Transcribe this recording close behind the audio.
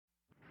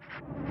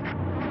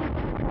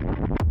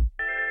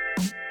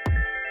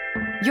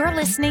You're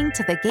listening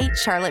to the Gate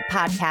Charlotte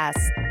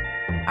podcast.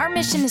 Our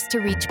mission is to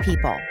reach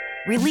people,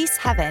 release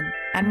heaven,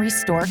 and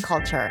restore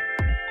culture,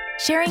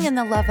 sharing in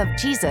the love of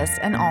Jesus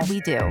in all we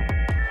do.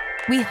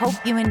 We hope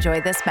you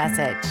enjoy this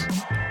message.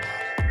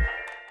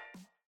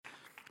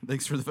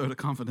 Thanks for the vote of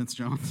confidence,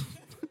 John.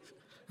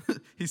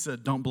 He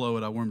said, don't blow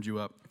it, I warmed you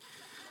up.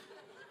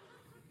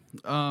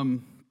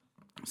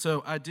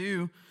 So I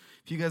do,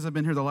 if you guys have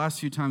been here the last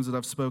few times that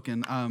I've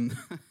spoken,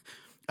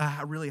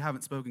 I really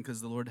haven't spoken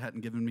because the Lord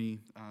hadn't given me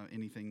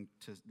anything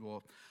to,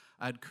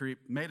 I'd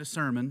made a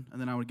sermon,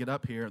 and then I would get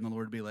up here, and the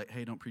Lord would be like,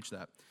 hey, don't preach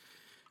that.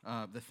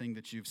 The thing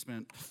that you've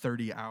spent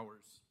 30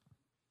 hours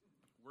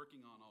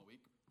working on all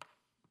week.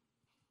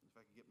 If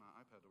I could get my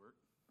iPad to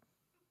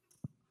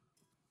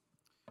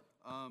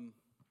work.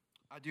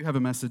 I do have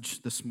a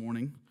message this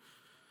morning,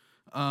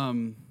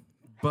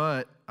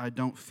 but I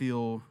don't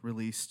feel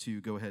released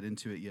to go ahead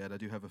into it yet. I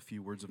do have a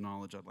few words of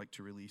knowledge I'd like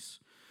to release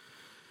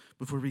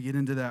before we get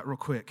into that real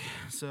quick.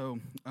 So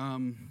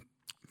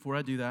before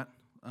I do that,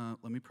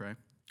 let me pray.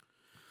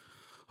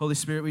 Holy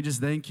Spirit, we just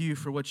thank you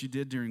for what you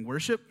did during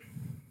worship.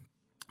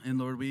 And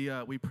Lord,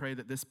 we pray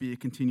that this be a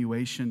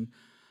continuation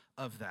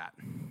of that.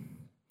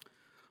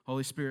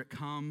 Holy Spirit,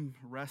 come,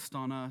 rest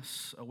on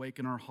us,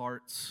 awaken our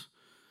hearts,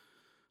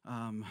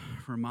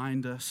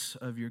 remind us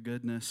of your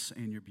goodness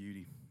and your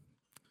beauty.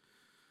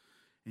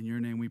 In your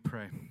name we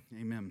pray,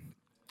 amen.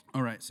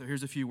 All right, so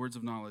here's a few words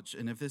of knowledge.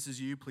 And if this is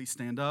you, please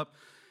stand up,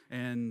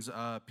 and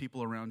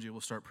people around you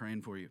will start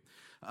praying for you.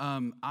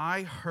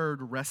 I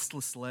heard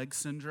restless leg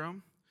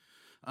syndrome.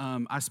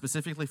 I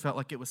specifically felt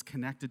like it was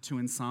connected to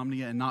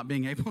insomnia and not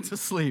being able to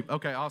sleep.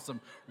 Okay,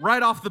 awesome.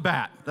 Right off the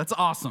bat. That's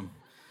awesome.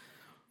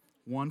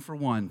 1 for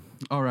 1.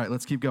 All right,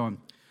 let's keep going.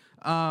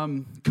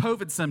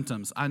 COVID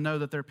symptoms. I know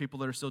that there are people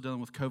that are still dealing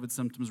with COVID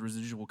symptoms,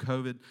 residual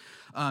COVID.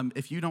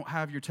 If you don't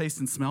have your taste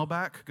and smell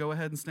back, go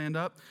ahead and stand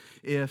up.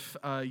 If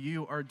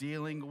you are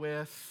dealing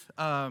with...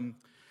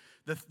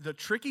 The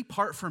tricky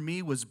part for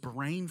me was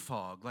brain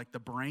fog. Like the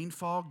brain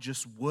fog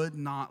just would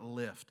not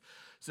lift.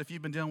 So if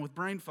you've been dealing with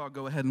brain fog,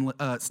 go ahead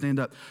and stand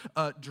up.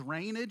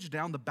 Drainage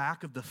down the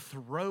back of the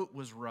throat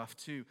was rough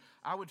too.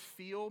 I would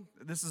feel,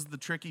 this is the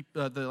tricky,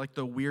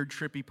 the weird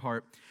trippy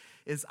part,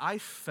 is I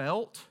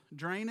felt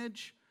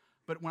drainage,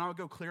 but when I would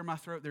go clear my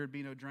throat, there would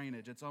be no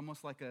drainage. It's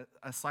almost like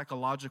a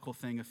psychological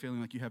thing of feeling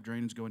like you have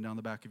drainage going down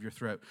the back of your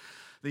throat.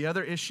 The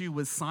other issue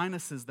was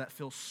sinuses that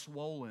feel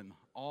swollen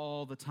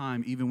all the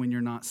time, even when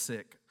you're not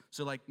sick.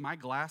 So like my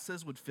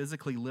glasses would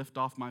physically lift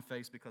off my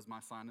face because my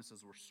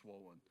sinuses were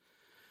swollen.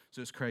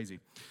 So it's crazy.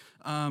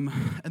 And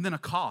then a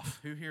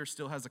cough. Who here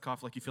still has a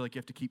cough like you feel like you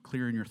have to keep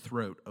clearing your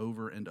throat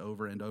over and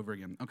over and over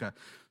again? Okay,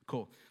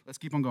 cool. Let's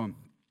keep on going.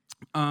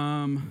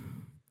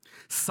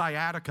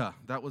 Sciatica,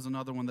 that was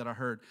another one that I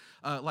heard.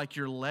 Like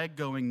your leg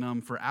going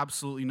numb for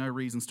absolutely no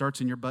reason. Starts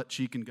in your butt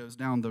cheek and goes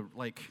down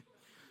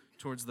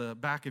towards the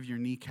back of your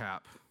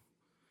kneecap.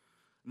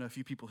 I know a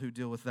few people who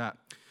deal with that.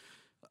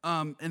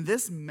 And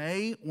this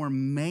may or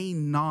may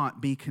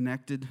not be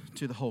connected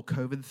to the whole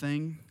COVID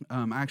thing.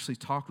 I actually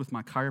talked with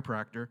my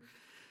chiropractor,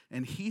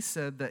 and he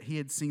said that he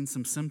had seen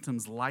some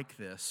symptoms like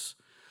this.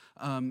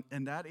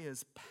 And that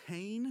is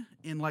pain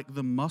in like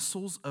the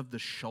muscles of the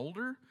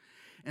shoulder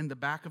and the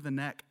back of the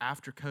neck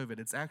after COVID.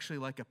 It's actually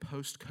like a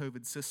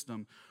post-COVID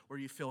system where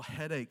you feel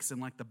headaches in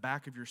like the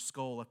back of your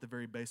skull, at the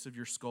very base of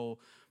your skull.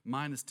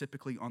 Mine is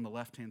typically on the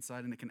left-hand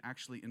side, and it can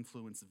actually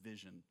influence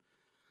vision.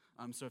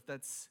 So if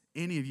that's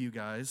any of you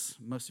guys,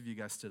 most of you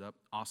guys stood up,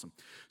 awesome.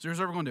 So here's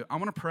what we're going to do. I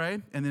want to pray,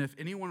 and then if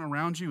anyone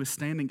around you is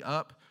standing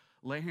up,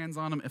 lay hands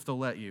on them if they'll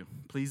let you.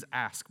 Please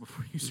ask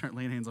before you start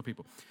laying hands on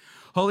people.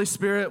 Holy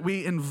Spirit,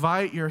 we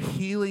invite your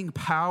healing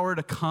power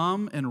to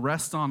come and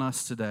rest on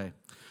us today.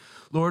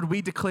 Lord,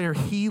 we declare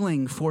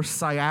healing for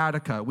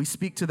sciatica. We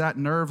speak to that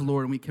nerve,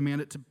 Lord, and we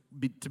command it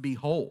to be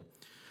whole.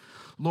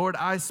 Lord,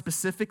 I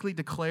specifically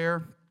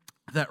declare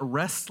that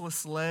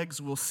restless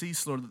legs will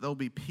cease, Lord, that there'll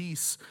be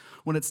peace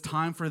when it's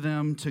time for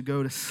them to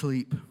go to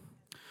sleep.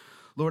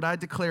 Lord, I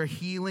declare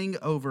healing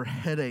over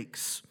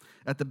headaches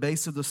at the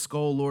base of the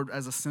skull, Lord,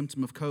 as a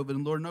symptom of COVID.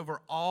 And Lord, and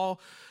over all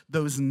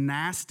those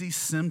nasty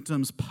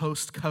symptoms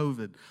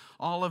post-COVID,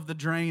 all of the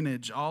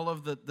drainage, all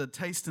of the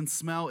taste and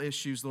smell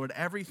issues, Lord,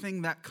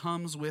 everything that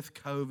comes with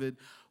COVID,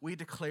 we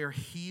declare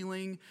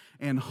healing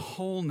and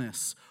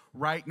wholeness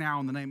right now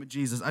in the name of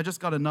Jesus. I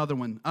just got another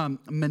one,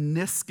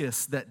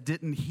 meniscus that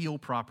didn't heal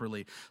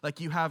properly,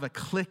 like you have a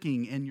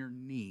clicking in your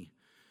knee.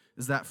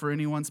 Is that for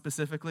anyone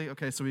specifically?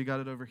 Okay, so we got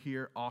it over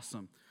here.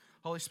 Awesome.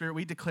 Holy Spirit,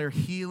 we declare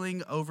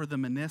healing over the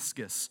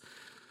meniscus,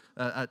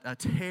 a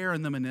tear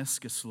in the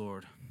meniscus,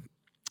 Lord.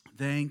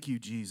 Thank you,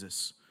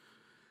 Jesus.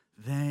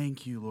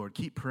 Thank you, Lord.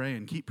 Keep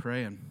praying, keep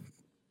praying.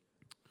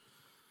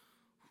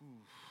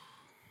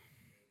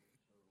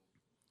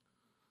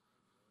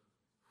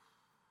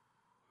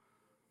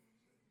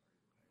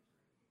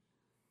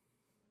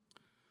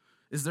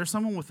 Is there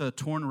someone with a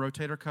torn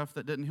rotator cuff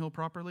that didn't heal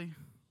properly?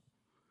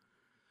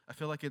 I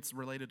feel like it's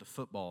related to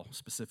football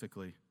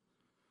specifically,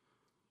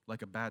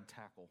 like a bad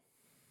tackle.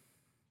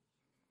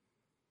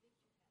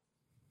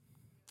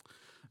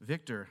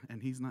 Victor,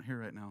 and he's not here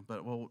right now,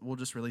 but we'll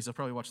just release. I'll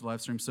probably watch the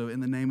live stream. So in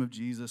the name of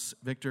Jesus,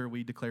 Victor,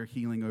 we declare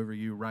healing over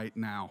you right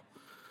now.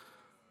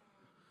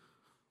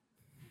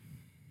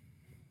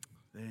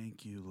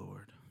 Thank you,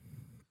 Lord.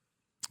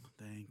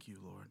 Thank you,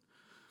 Lord.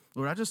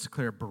 Lord, I just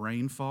declare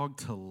brain fog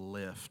to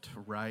lift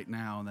right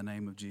now in the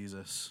name of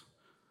Jesus.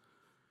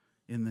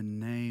 In the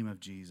name of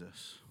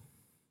Jesus.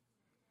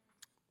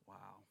 Wow.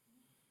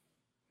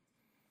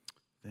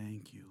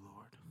 Thank you,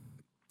 Lord.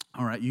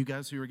 All right, you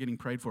guys who are getting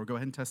prayed for, go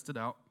ahead and test it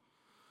out.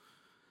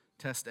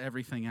 Test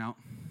everything out.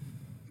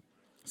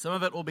 Some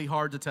of it will be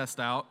hard to test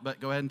out, but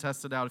go ahead and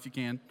test it out if you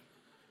can.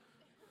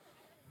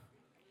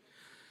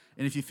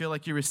 And if you feel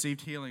like you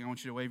received healing, I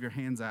want you to wave your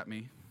hands at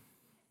me.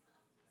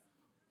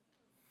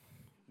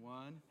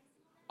 1.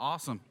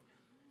 Awesome.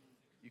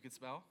 You can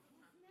smell?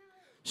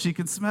 She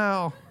can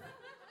smell.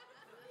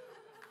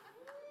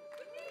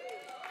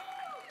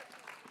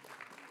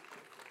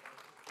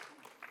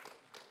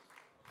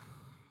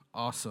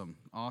 Awesome,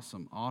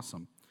 awesome,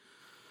 awesome.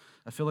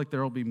 I feel like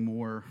there will be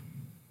more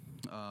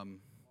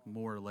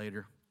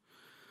later.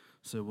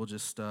 So we'll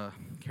just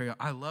carry on.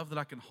 I love that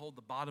I can hold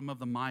the bottom of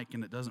the mic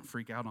and it doesn't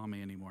freak out on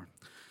me anymore.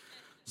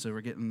 So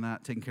we're getting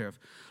that taken care of.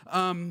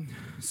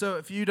 So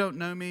if you don't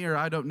know me or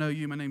I don't know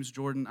you, my name's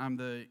Jordan. I'm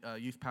the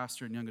youth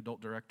pastor and young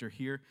adult director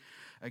here.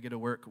 I get to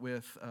work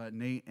with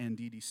Nate and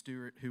Dee Dee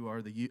Stewart, who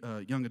are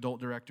the young adult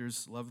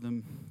directors. Love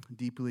them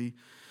deeply.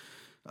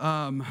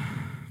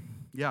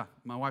 Yeah,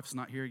 my wife's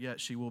not here yet.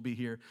 She will be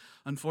here.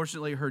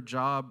 Unfortunately, her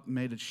job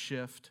made a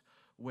shift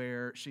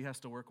where she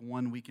has to work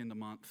 1 weekend a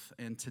month,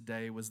 and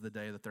today was the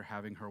day that they're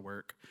having her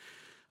work.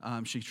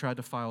 She tried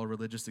to file a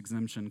religious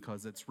exemption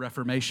because it's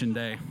Reformation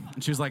Day.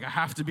 And she was like, I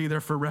have to be there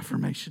for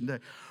Reformation Day.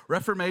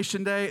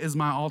 Reformation Day is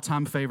my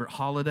all-time favorite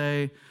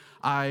holiday.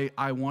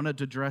 I wanted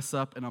to dress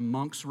up in a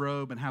monk's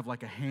robe and have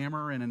like a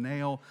hammer and a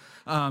nail,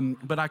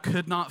 but I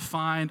could not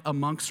find a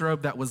monk's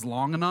robe that was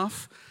long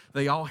enough.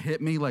 They all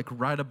hit me like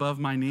right above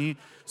my knee,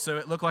 so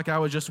it looked like I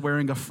was just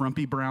wearing a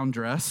frumpy brown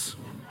dress.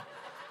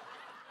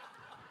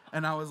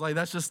 And I was like,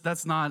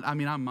 that's not, I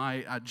mean, I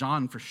might,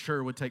 John for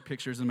sure would take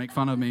pictures and make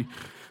fun of me,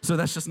 so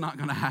that's just not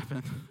going to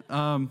happen.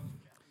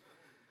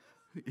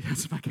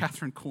 It's my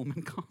Catherine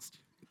Coleman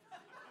costume.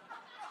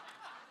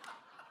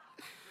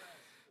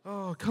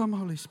 Oh, come,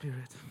 Holy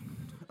Spirit.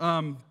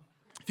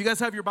 If you guys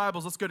have your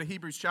Bibles, let's go to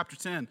Hebrews chapter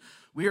 10.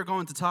 We are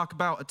going to talk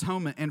about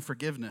atonement and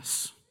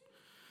forgiveness.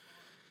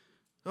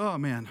 Oh,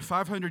 man.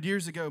 500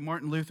 years ago,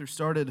 Martin Luther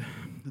started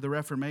the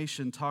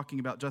Reformation talking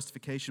about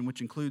justification, which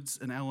includes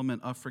an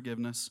element of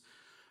forgiveness,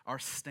 our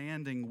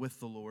standing with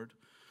the Lord,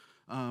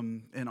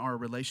 and our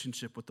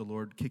relationship with the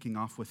Lord, kicking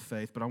off with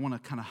faith. But I want to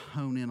kind of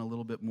hone in a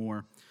little bit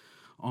more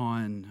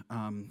on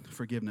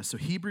forgiveness. So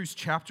Hebrews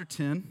chapter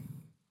 10.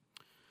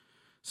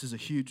 This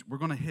is we're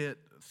going to hit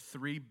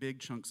 3 big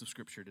chunks of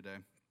Scripture today.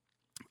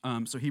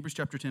 So Hebrews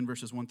chapter 10,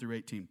 verses 1 through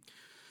 18.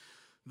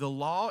 The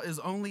law is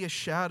only a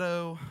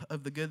shadow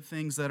of the good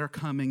things that are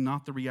coming,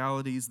 not the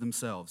realities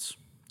themselves.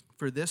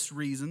 For this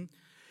reason,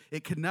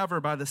 it could never,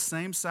 by the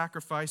same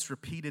sacrifice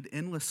repeated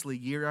endlessly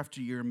year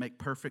after year, make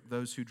perfect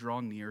those who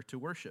draw near to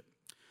worship.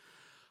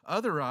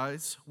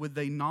 Otherwise, would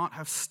they not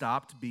have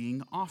stopped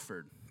being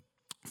offered?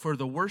 For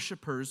the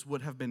worshipers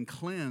would have been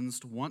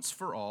cleansed once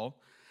for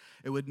all.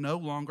 It would no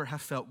longer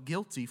have felt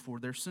guilty for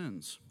their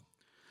sins.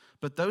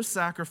 But those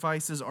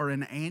sacrifices are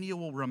an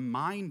annual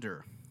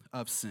reminder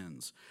of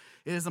sins.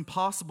 It is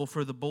impossible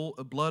for the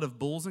blood of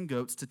bulls and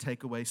goats to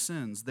take away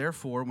sins.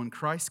 Therefore, when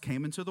Christ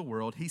came into the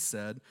world, he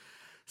said,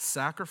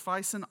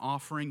 sacrifice and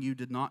offering you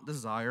did not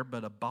desire,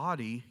 but a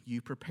body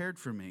you prepared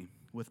for me.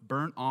 With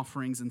burnt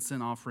offerings and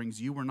sin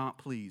offerings you were not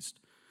pleased.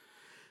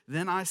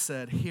 Then I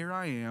said, here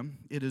I am.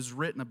 It is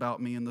written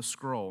about me in the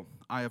scroll.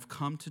 I have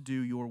come to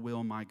do your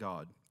will, my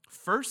God.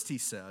 First, he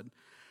said,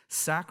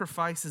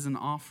 sacrifices and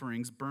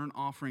offerings, burnt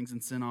offerings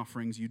and sin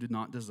offerings you did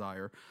not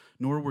desire,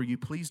 nor were you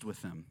pleased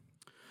with them,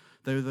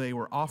 though they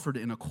were offered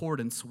in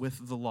accordance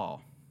with the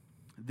law.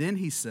 Then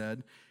he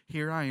said,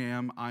 here I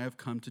am, I have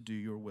come to do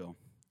your will.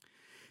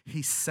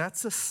 He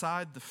sets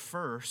aside the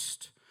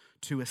first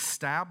to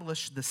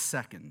establish the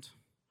second.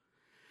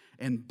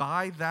 And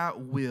by that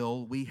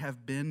will, we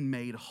have been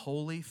made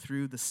holy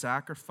through the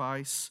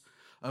sacrifice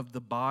of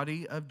the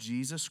body of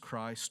Jesus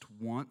Christ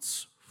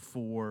once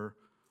for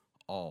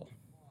all.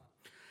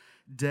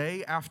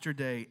 Day after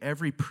day,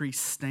 every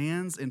priest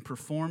stands and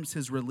performs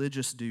his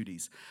religious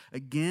duties.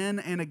 Again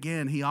and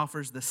again, he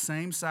offers the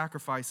same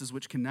sacrifices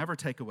which can never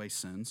take away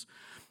sins.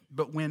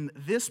 But when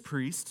this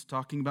priest,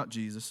 talking about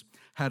Jesus,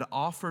 had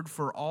offered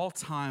for all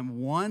time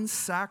one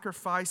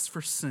sacrifice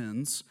for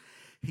sins,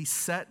 he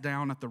sat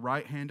down at the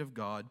right hand of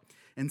God.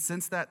 And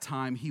since that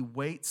time, he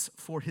waits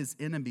for his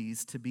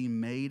enemies to be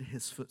made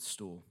his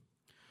footstool.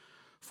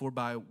 For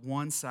by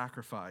one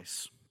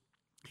sacrifice,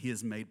 he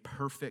has made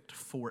perfect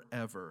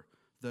forever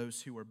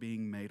those who are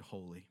being made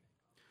holy.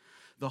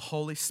 The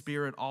Holy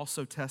Spirit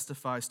also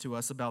testifies to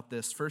us about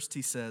this. First,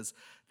 he says,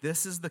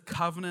 this is the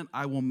covenant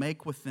I will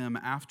make with them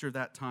after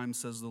that time,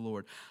 says the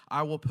Lord.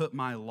 I will put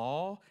my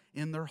law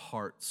in their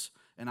hearts,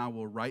 and I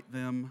will write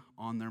them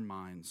on their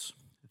minds.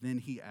 Then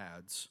he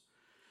adds,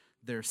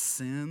 their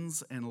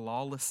sins and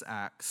lawless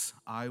acts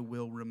I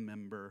will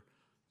remember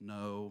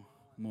no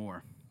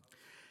more.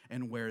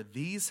 And where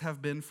these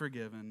have been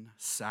forgiven,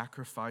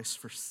 sacrifice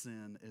for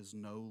sin is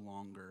no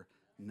longer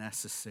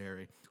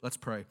necessary. Let's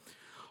pray.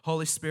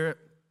 Holy Spirit,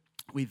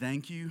 we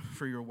thank you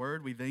for your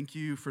word. We thank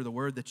you for the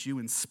word that you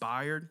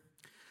inspired.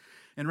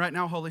 And right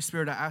now, Holy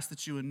Spirit, I ask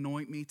that you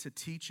anoint me to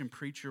teach and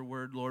preach your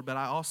word, Lord. But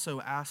I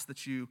also ask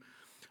that you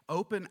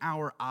open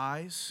our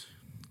eyes,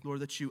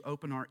 Lord, that you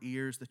open our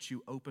ears, that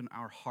you open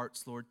our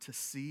hearts, Lord, to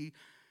see,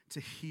 to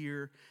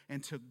hear,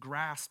 and to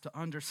grasp, to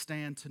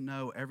understand, to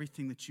know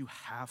everything that you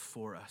have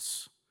for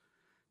us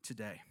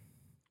today.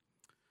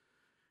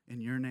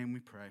 In your name we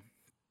pray.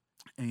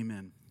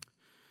 Amen.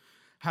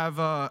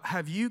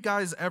 Have you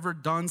guys ever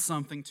done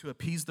something to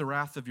appease the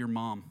wrath of your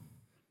mom?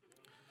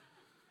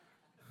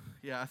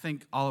 Yeah, I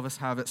think all of us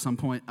have at some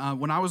point.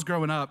 When I was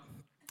growing up,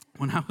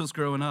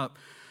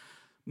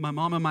 my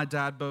mom and my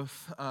dad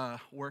both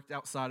worked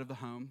outside of the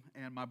home,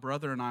 and my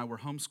brother and I were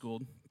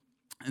homeschooled.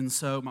 And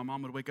so my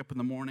mom would wake up in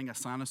the morning,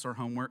 assign us our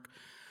homework.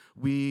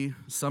 We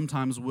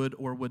sometimes would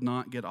or would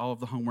not get all of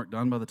the homework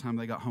done by the time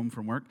they got home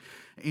from work.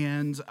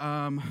 And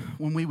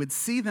when we would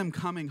see them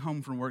coming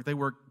home from work,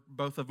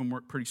 both of them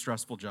worked pretty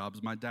stressful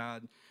jobs. My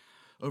dad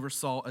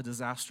oversaw a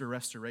disaster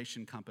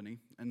restoration company.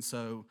 And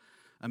so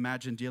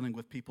imagine dealing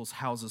with people's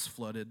houses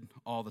flooded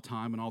all the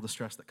time and all the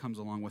stress that comes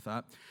along with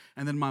that.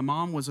 And then my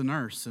mom was a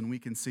nurse, and we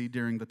can see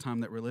during the time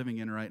that we're living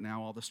in right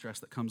now all the stress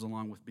that comes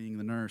along with being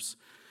the nurse.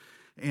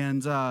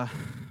 And my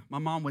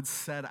mom would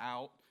set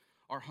out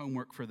our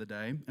homework for the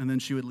day, and then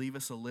she would leave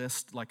us a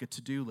list, like a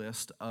to-do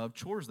list of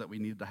chores that we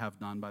needed to have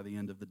done by the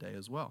end of the day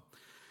as well.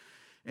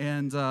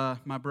 And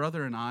my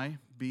brother and I,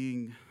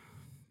 being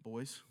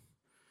boys,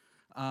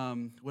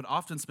 would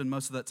often spend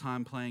most of that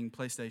time playing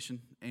PlayStation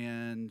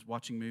and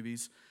watching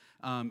movies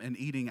and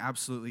eating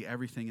absolutely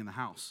everything in the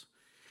house.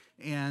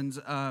 And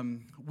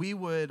we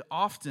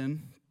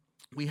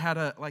had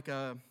a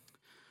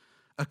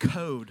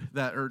code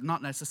that, or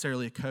not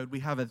necessarily a code, we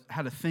had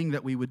a thing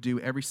that we would do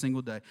every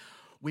single day.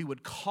 We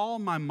would call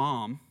my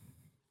mom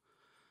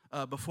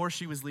before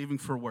she was leaving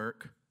for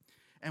work,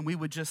 and we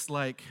would just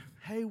like,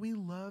 hey, we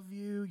love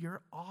you,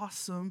 you're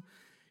awesome,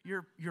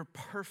 you're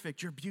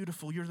perfect, you're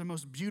beautiful, you're the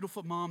most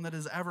beautiful mom that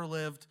has ever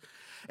lived.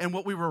 And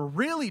what we were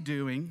really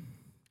doing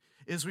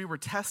is we were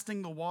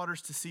testing the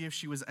waters to see if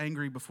she was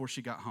angry before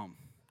she got home,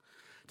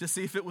 to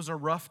see if it was a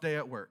rough day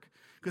at work.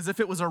 Because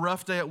if it was a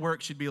rough day at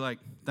work, she'd be like,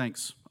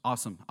 thanks,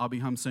 awesome, I'll be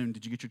home soon.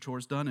 Did you get your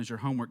chores done? Is your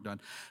homework done?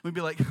 We'd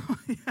be like,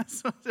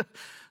 yes,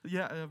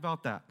 yeah,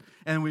 about that.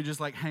 And we'd just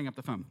like hang up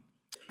the phone.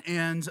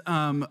 And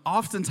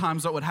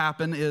oftentimes what would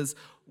happen is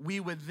we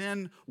would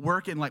then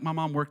work in, like my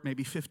mom worked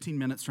maybe 15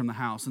 minutes from the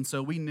house. And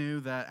so we knew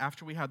that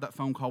after we had that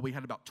phone call, we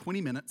had about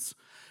 20 minutes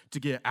to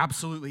get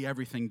absolutely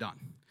everything done.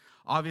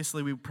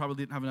 Obviously, we probably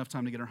didn't have enough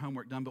time to get our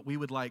homework done, but we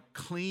would like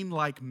clean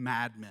like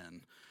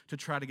madmen to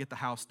try to get the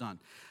house done.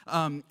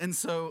 And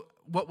so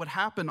what would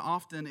happen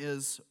often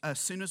is as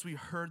soon as we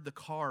heard the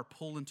car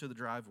pull into the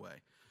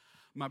driveway,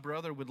 my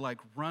brother would like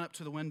run up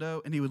to the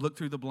window and he would look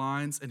through the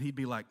blinds and he'd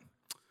be like,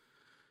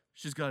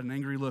 she's got an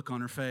angry look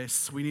on her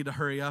face. We need to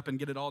hurry up and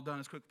get it all done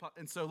as quick as possible.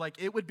 And so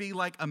like it would be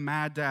like a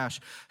mad dash.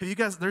 Have you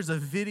guys, there's a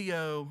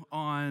video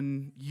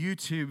on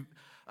YouTube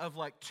of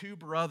like two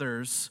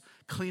brothers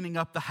cleaning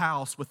up the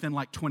house within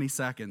like 20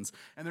 seconds.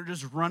 And they're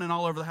just running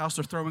all over the house.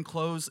 They're throwing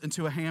clothes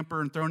into a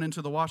hamper and throwing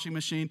into the washing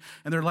machine.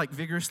 And they're like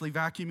vigorously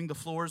vacuuming the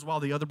floors while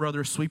the other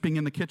brother is sweeping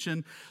in the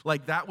kitchen.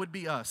 Like that would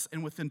be us.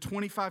 And within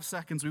 25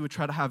 seconds, we would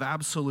try to have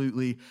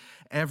absolutely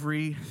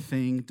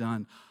everything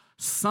done.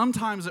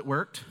 Sometimes it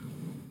worked.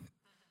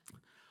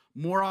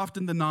 More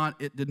often than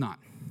not, it did not.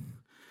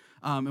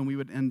 And we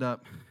would end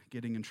up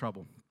getting in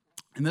trouble.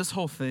 And this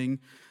whole thing,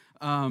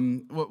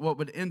 what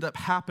would end up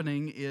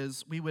happening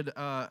is we would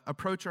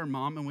approach our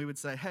mom and we would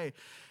say, hey,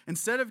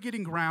 instead of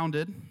getting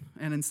grounded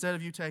and instead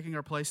of you taking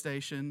our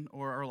PlayStation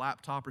or our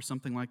laptop or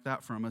something like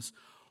that from us,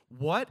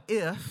 what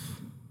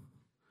if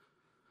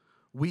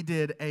we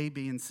did A,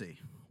 B, and C?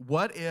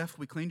 What if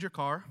we cleaned your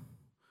car,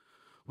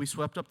 we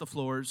swept up the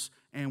floors,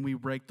 and we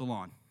raked the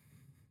lawn?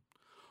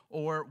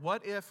 Or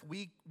what if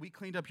we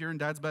cleaned up your and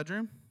dad's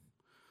bedroom,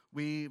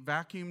 we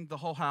vacuumed the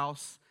whole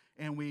house,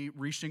 and we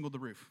re-shingled the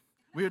roof?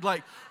 We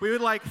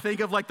would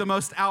think of like the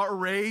most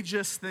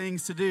outrageous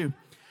things to do.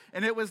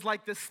 And it was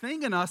like this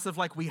thing in us of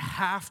like, we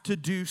have to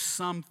do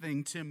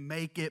something to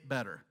make it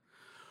better.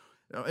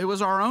 It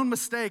was our own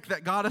mistake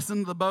that got us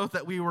into the boat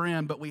that we were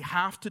in, but we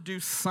have to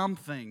do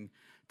something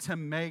to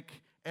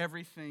make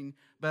everything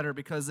better,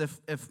 because if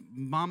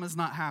mama's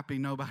not happy,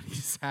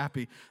 nobody's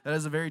happy. That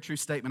is a very true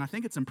statement. I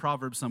think it's in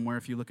Proverbs somewhere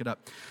if you look it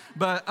up.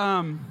 But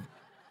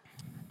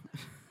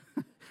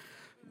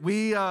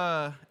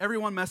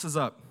everyone messes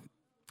up.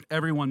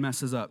 Everyone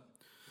messes up.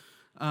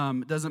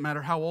 It doesn't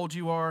matter how old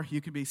you are. You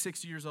could be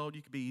 60 years old.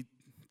 You could be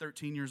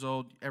 13 years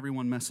old.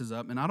 Everyone messes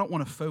up. And I don't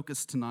want to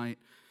focus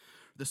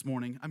this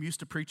morning. I'm used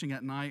to preaching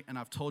at night, and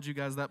I've told you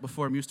guys that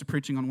before. I'm used to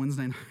preaching on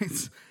Wednesday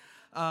nights.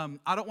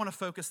 I don't want to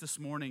focus this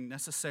morning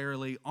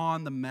necessarily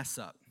on the mess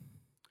up.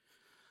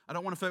 I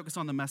don't want to focus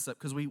on the mess up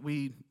because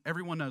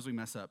everyone knows we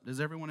mess up.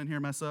 Does everyone in here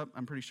mess up?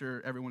 I'm pretty sure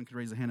everyone could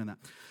raise a hand in that.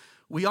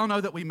 We all know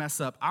that we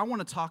mess up. I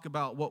want to talk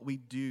about what we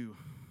do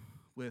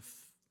with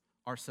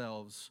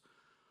ourselves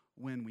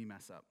when we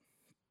mess up.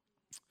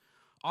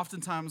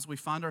 Oftentimes, we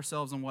find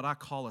ourselves in what I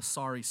call a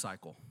sorry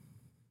cycle,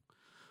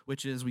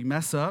 which is we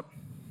mess up,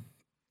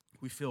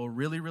 we feel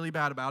really, really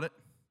bad about it,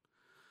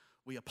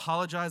 we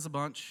apologize a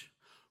bunch,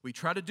 we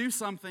try to do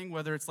something,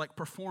 whether it's like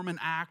perform an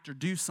act or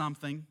do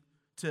something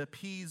to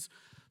appease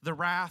the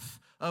wrath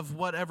of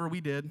whatever we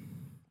did,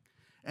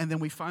 and then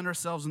we find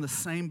ourselves in the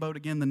same boat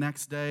again the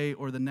next day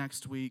or the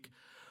next week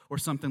or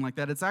something like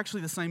that. It's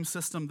actually the same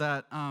system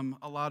that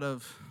a lot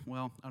of,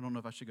 well, I don't know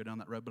if I should go down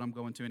that road, but I'm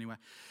going to anyway.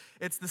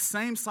 It's the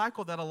same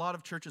cycle that a lot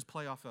of churches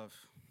play off of.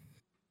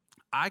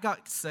 I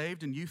got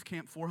saved in youth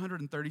camp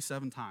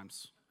 437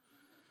 times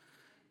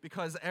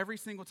because every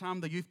single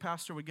time the youth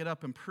pastor would get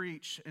up and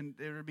preach and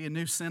there would be a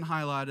new sin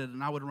highlighted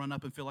and I would run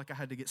up and feel like I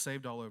had to get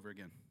saved all over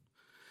again.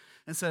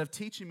 Instead of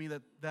teaching me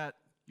that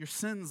your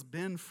sin's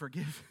been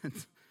forgiven,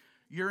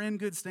 you're in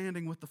good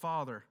standing with the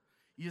Father.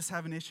 You just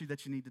have an issue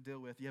that you need to deal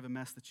with. You have a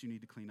mess that you need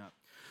to clean up.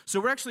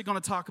 So we're actually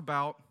going to talk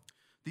about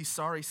these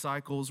sorry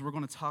cycles. We're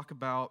going to talk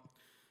about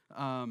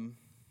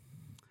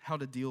how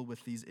to deal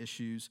with these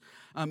issues.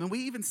 And we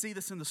even see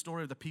this in the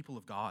story of the people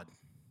of God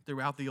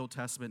throughout the Old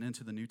Testament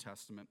into the New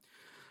Testament.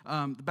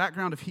 The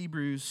background of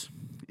Hebrews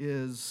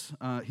is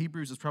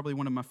probably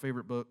one of my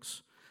favorite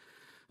books,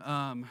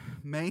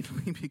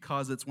 mainly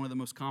because it's one of the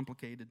most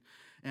complicated.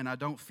 And I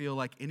don't feel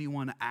like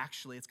anyone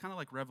actually, it's kind of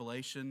like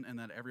Revelation and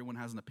that everyone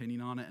has an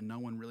opinion on it and no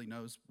one really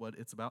knows what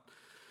it's about.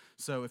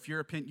 So if your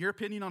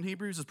opinion on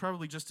Hebrews is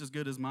probably just as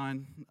good as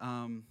mine,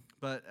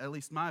 but at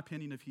least my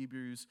opinion of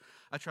Hebrews,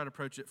 I try to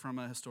approach it from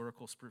a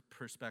historical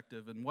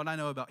perspective. And what I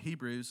know about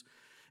Hebrews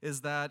is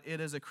that it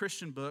is a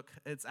Christian book.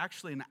 It's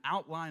actually an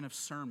outline of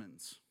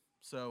sermons.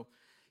 So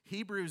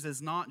Hebrews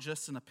is not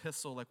just an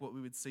epistle like what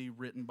we would see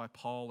written by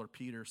Paul or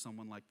Peter or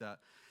someone like that.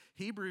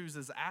 Hebrews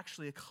is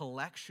actually a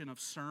collection of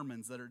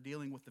sermons that are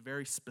dealing with a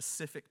very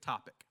specific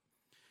topic.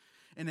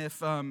 And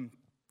if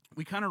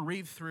we kind of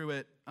read through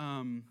it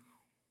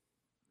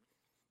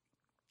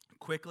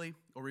quickly,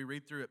 or we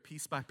read through it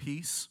piece by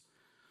piece,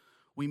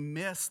 we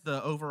miss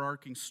the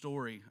overarching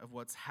story of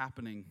what's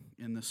happening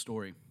in this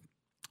story.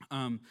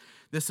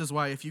 This is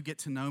why if you get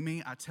to know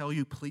me, I tell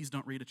you, please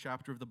don't read a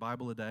chapter of the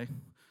Bible a day.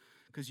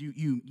 Because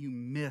you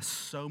miss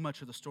so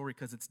much of the story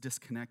because it's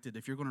disconnected.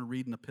 If you're going to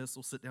read an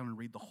epistle, sit down and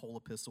read the whole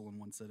epistle in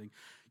one sitting.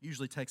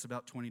 Usually takes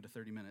about 20 to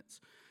 30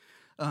 minutes.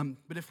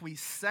 But if we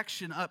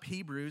section up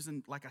Hebrews,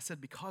 and like I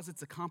said, because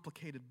it's a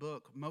complicated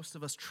book, most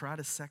of us try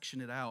to section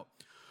it out.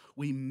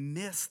 We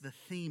miss the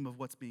theme of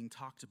what's being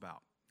talked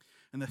about.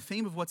 And the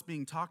theme of what's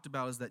being talked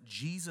about is that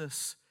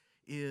Jesus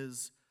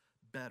is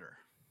better.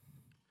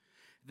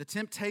 The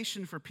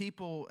temptation for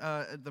people,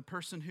 the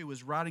person who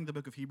was writing the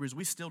book of Hebrews,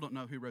 we still don't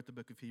know who wrote the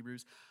book of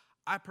Hebrews.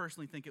 I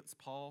personally think it was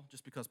Paul,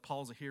 just because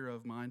Paul's a hero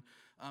of mine.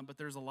 But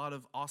there's a lot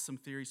of awesome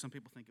theories. Some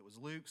people think it was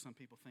Luke. Some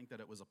people think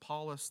that it was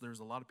Apollos. There's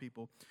a lot of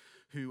people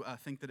who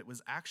think that it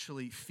was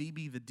actually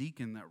Phoebe the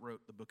deacon that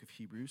wrote the book of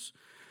Hebrews.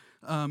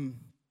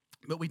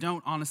 But we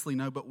don't honestly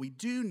know. But we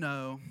do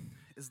know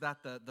is that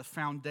the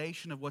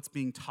foundation of what's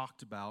being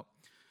talked about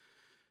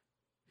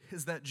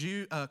is that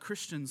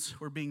Christians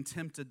were being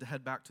tempted to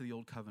head back to the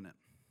old covenant.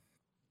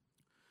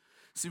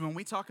 See, when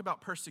we talk about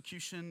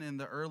persecution in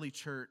the early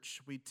church,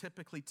 we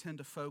typically tend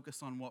to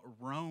focus on what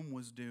Rome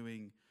was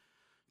doing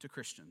to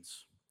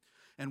Christians.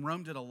 And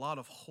Rome did a lot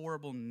of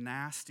horrible,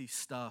 nasty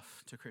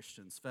stuff to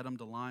Christians. Fed them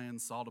to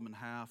lions, sawed them in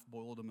half,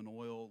 boiled them in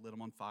oil, lit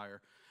them on fire.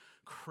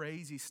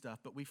 Crazy stuff.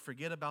 But we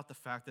forget about the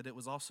fact that it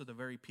was also the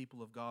very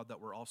people of God that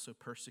were also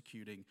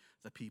persecuting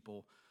the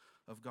people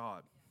of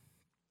God.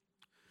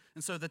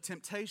 And so the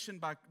temptation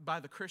by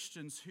the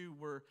Christians who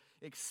were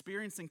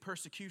experiencing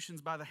persecutions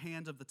by the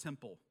hand of the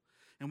temple,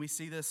 and we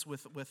see this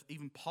with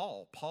even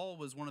Paul. Paul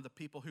was one of the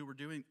people who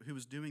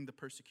was doing the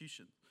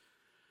persecution.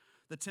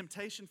 The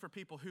temptation for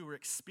people who were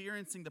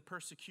experiencing the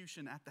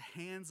persecution at the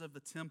hands of the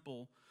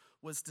temple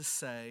was to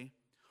say,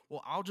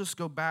 well, I'll just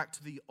go back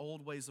to the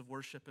old ways of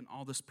worship and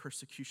all this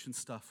persecution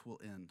stuff will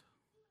end.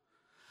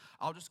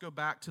 I'll just go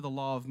back to the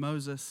law of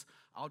Moses.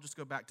 I'll just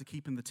go back to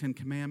keeping the 10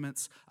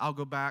 Commandments. I'll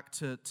go back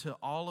to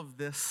all of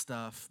this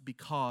stuff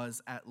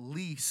because at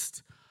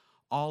least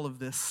all of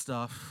this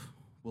stuff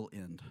will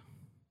end.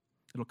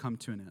 It'll come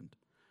to an end.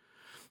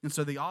 And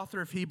so the author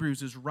of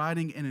Hebrews is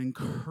writing an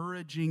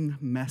encouraging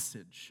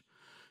message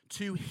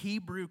to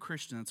Hebrew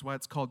Christians. That's why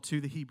it's called To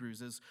the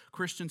Hebrews, as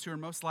Christians who are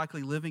most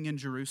likely living in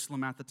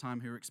Jerusalem at the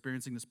time who are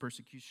experiencing this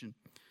persecution.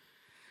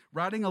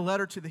 Writing a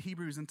letter to the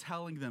Hebrews and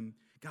telling them,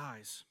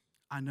 guys,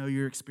 I know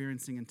you're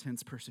experiencing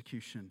intense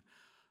persecution,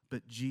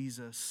 but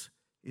Jesus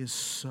is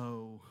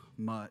so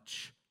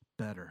much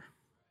better.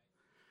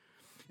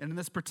 And in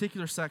this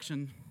particular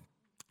section,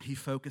 he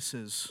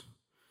focuses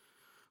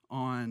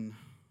on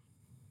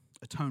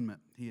atonement.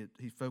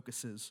 He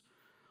focuses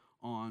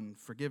on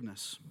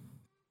forgiveness.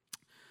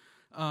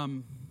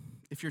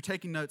 If you're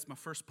taking notes, my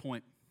first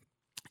point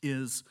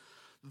is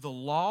The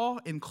law,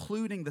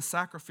 including the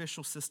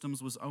sacrificial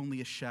systems, was only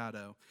a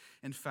shadow.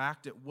 In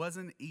fact, it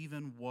wasn't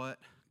even what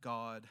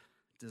God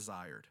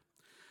desired.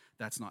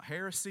 That's not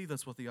heresy.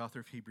 That's what the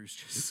author of Hebrews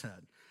just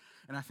said.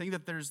 And I think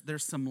that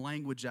there's some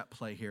language at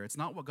play here. It's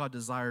not what God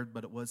desired,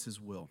 but it was his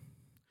will.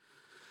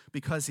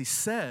 Because he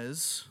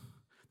says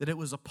that it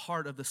was a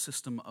part of the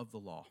system of the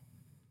law.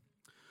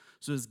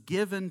 So it was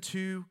given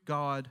to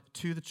God,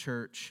 to the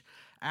church,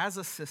 as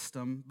a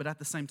system, but at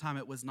the same time,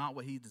 it was not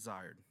what he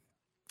desired.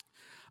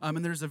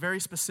 And there's a very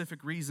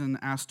specific reason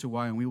as to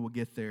why, and we will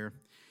get there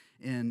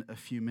in a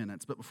few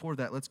minutes. But before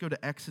that, let's go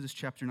to Exodus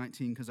chapter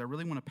 19, because I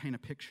really want to paint a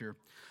picture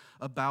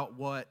about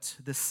what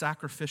this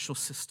sacrificial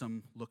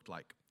system looked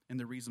like and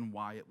the reason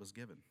why it was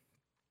given.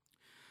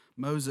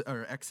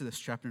 Exodus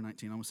chapter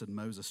 19. I almost said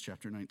Moses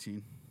chapter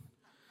 19.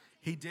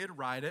 He did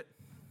write it.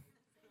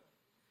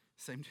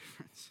 Same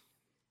difference.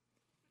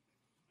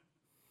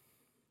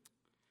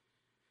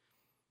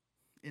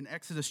 In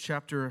Exodus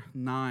chapter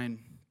 9,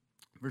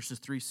 verses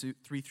 3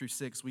 through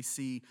 6, we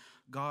see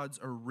God's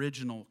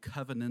original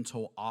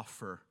covenantal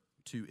offer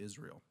to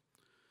Israel.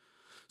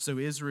 So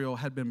Israel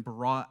had been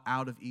brought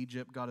out of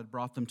Egypt. God had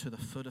brought them to the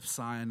foot of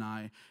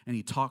Sinai, and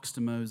he talks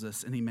to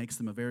Moses, and he makes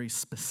them a very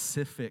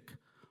specific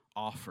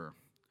offer.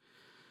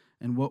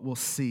 And what we'll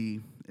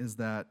see is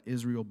that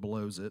Israel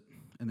blows it,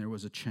 and there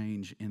was a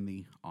change in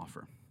the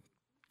offer.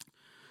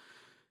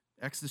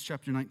 Exodus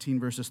chapter 19,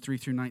 verses 3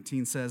 through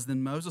 19 says,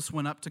 Then Moses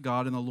went up to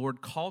God, and the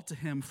Lord called to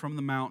him from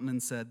the mountain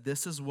and said,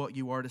 This is what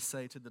you are to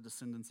say to the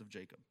descendants of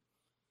Jacob,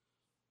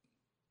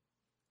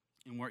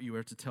 and what you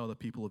are to tell the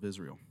people of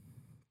Israel.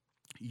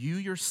 You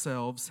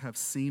yourselves have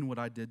seen what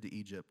I did to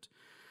Egypt,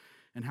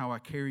 and how I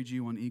carried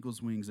you on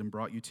eagle's wings and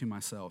brought you to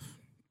myself.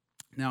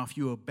 Now, if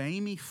you obey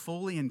me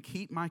fully and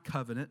keep my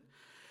covenant,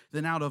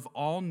 then out of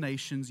all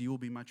nations you will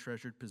be my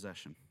treasured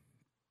possession.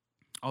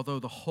 Although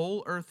the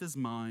whole earth is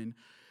mine,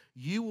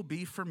 you will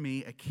be for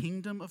me a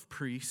kingdom of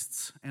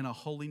priests and a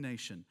holy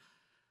nation.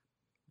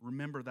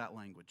 Remember that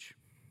language.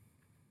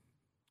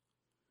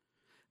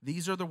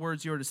 These are the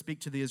words you are to speak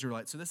to the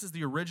Israelites. So this is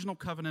the original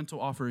covenantal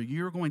offer.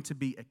 You're going to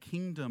be a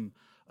kingdom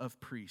of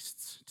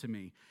priests to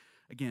me.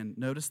 Again,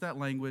 notice that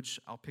language.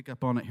 I'll pick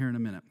up on it here in a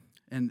minute.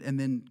 And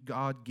then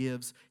God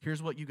gives,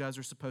 here's what you guys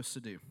are supposed to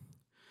do.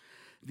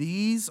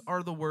 These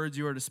are the words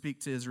you are to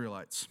speak to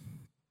Israelites.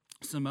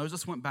 So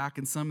Moses went back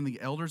and summoned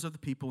the elders of the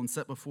people and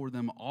set before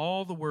them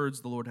all the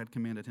words the Lord had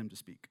commanded him to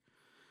speak.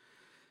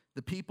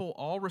 The people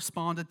all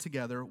responded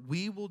together,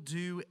 We will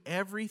do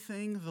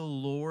everything the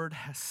Lord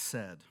has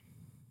said.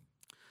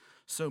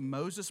 So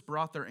Moses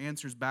brought their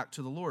answers back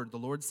to the Lord. The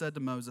Lord said to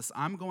Moses,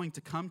 I'm going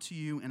to come to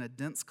you in a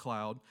dense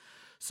cloud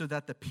so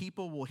that the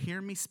people will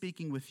hear me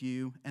speaking with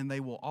you, and they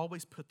will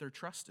always put their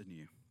trust in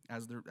you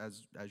as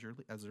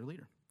their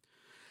leader.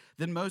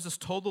 Then Moses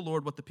told the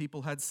Lord what the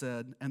people had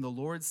said, and the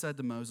Lord said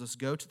to Moses,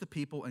 Go to the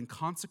people and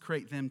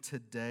consecrate them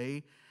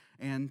today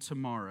and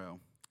tomorrow.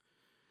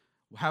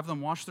 Have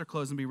them wash their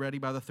clothes and be ready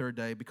by the third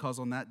day, because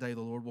on that day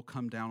the Lord will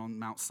come down on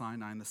Mount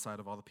Sinai in the sight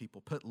of all the people.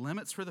 Put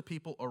limits for the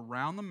people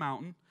around the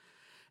mountain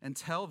and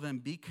tell them,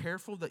 Be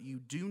careful that you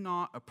do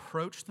not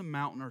approach the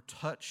mountain or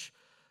touch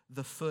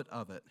the foot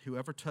of it.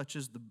 Whoever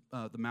touches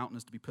the mountain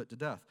is to be put to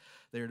death.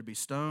 They are to be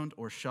stoned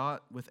or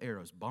shot with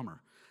arrows.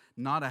 Bummer.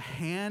 Not a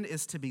hand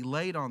is to be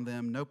laid on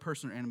them. No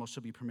person or animal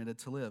shall be permitted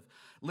to live.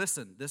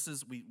 Listen,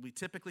 we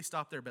typically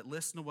stop there, but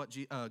listen to what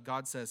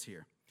God says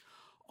here.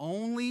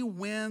 Only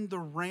when the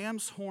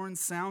ram's horn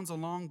sounds a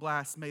long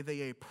blast may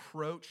they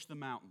approach the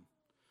mountain.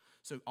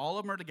 So all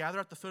of them are to gather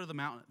at the foot of the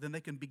mountain. Then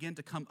they can begin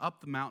to come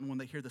up the mountain when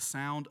they hear the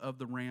sound of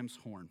the ram's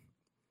horn.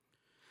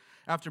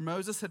 After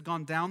Moses had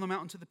gone down the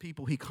mountain to the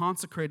people, he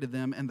consecrated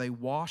them, and they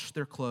washed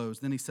their clothes.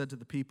 Then he said to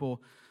the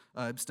people,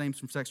 abstain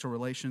from sexual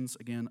relations,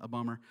 again, a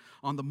bummer.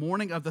 On the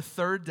morning of the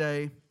third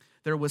day,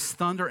 there was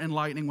thunder and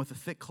lightning with a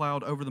thick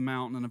cloud over the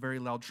mountain and a very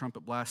loud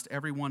trumpet blast.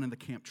 Everyone in the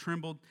camp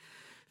trembled.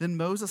 Then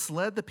Moses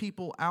led the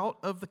people out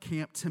of the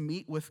camp to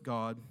meet with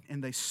God,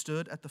 and they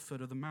stood at the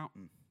foot of the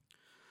mountain.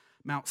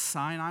 Mount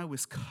Sinai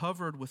was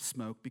covered with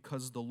smoke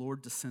because the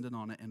Lord descended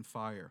on it in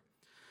fire.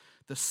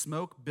 The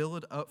smoke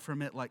billowed up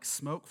from it like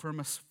smoke from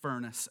a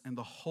furnace, and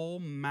the whole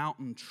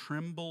mountain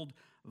trembled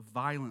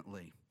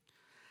violently.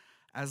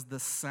 As the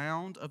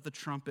sound of the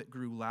trumpet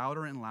grew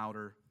louder and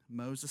louder,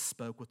 Moses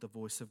spoke with the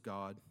voice of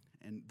God,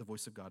 and the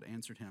voice of God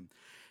answered him.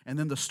 And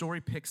then the story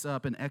picks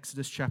up in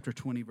Exodus chapter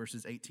 20,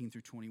 verses 18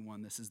 through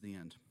 21. This is the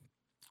end.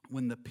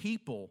 When the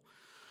people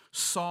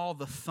saw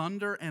the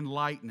thunder and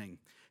lightning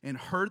and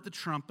heard the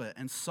trumpet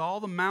and saw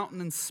the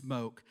mountain in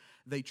smoke,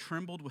 they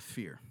trembled with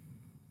fear.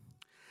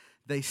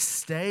 They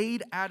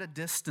stayed at a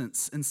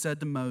distance and said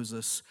to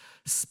Moses,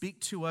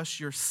 Speak to us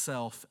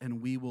yourself,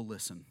 and we will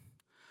listen.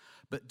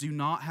 But do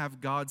not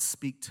have God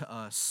speak to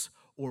us,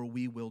 or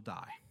we will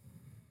die.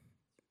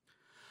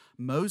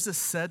 Moses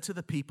said to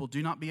the people,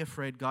 Do not be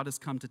afraid. God has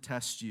come to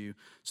test you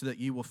so that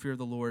you will fear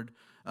the Lord.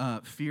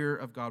 Fear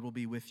of God will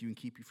be with you and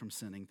keep you from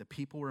sinning. The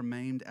people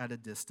remained at a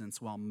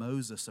distance while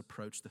Moses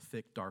approached the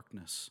thick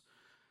darkness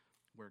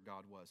where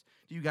God was.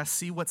 Do you guys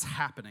see what's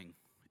happening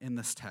in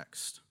this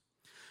text?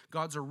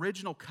 God's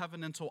original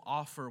covenantal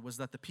offer was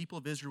that the people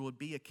of Israel would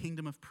be a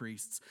kingdom of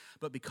priests,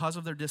 but because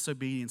of their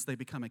disobedience, they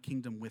become a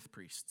kingdom with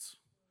priests.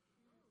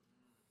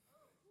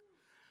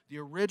 The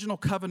original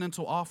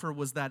covenantal offer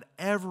was that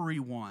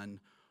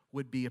everyone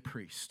would be a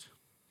priest.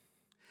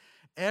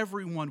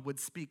 Everyone would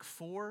speak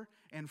for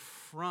and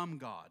from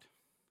God.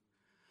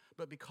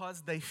 But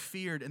because they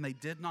feared and they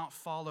did not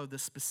follow the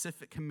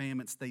specific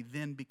commandments, they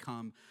then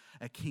become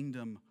a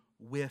kingdom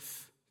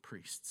with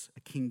priests,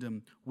 a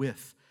kingdom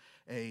with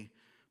a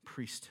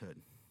priesthood.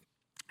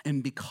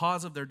 And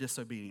because of their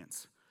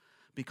disobedience,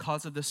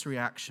 because of this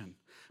reaction,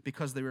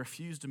 because they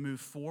refused to move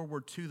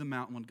forward to the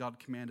mountain when God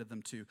commanded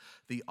them to,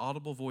 the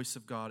audible voice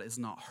of God is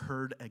not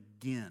heard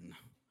again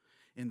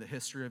in the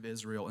history of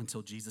Israel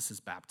until Jesus'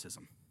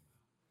 baptism.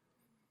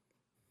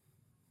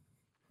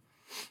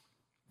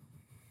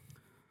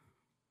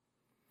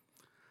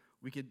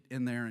 We could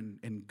end there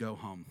and go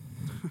home.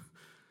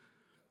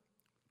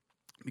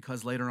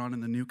 Because later on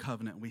in the new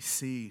covenant, we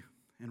see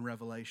in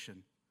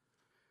Revelation,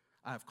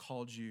 I have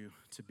called you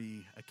to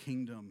be a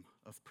kingdom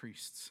of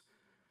priests.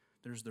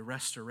 There's the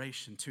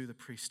restoration to the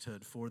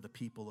priesthood for the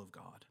people of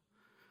God.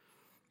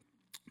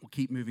 We'll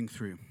keep moving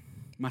through.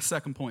 My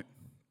second point,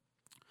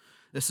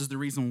 this is the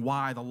reason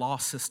why the law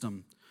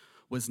system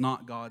was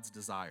not God's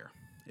desire.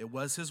 It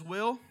was his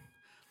will,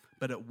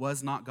 but it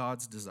was not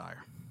God's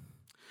desire.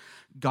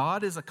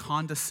 God is a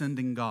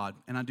condescending God,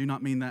 and I do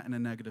not mean that in a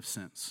negative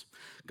sense.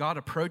 God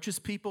approaches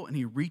people, and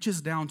he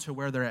reaches down to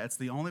where they're at. It's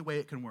the only way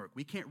it can work.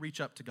 We can't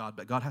reach up to God,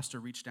 but God has to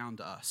reach down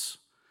to us.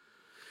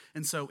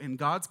 And so in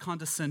God's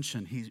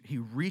condescension, he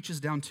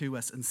reaches down to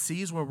us and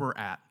sees where we're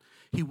at.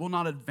 He will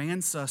not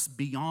advance us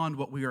beyond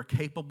what we are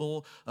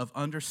capable of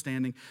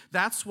understanding.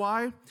 That's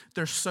why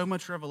there's so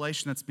much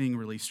revelation that's being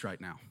released right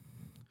now.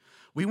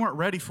 We weren't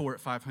ready for it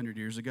 500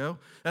 years ago.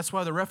 That's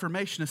why the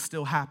Reformation is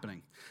still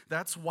happening.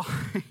 That's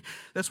why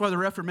the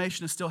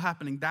Reformation is still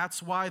happening.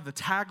 That's why the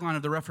tagline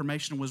of the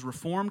Reformation was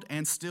reformed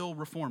and still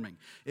reforming.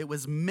 It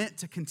was meant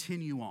to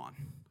continue on.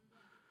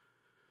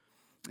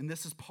 And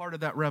this is part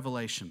of that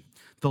revelation.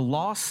 The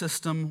law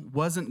system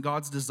wasn't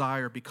God's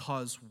desire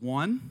because,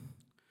 one,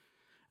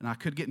 and I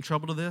could get in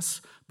trouble to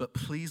this, but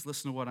please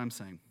listen to what I'm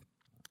saying.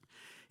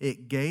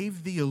 It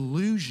gave the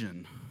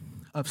illusion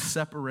of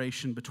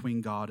separation between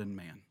God and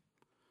man.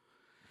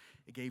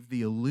 It gave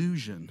the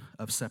illusion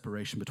of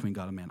separation between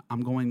God and man.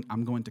 I'm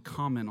going to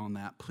comment on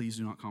that. Please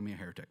do not call me a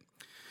heretic.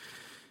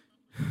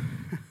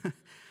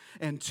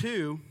 And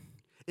two,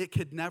 it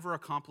could never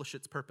accomplish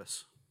its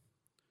purpose.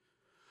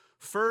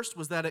 First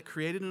was that it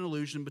created an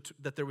illusion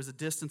that there was a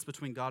distance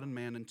between God and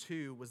man, and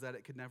two was that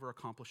it could never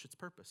accomplish its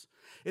purpose.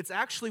 It's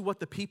actually what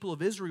the people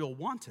of Israel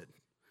wanted.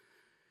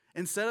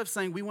 Instead of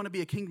saying we want to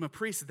be a kingdom of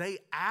priests, they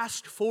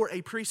asked for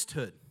a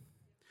priesthood.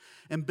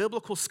 And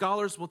biblical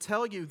scholars will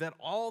tell you that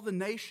all the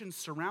nations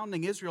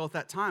surrounding Israel at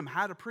that time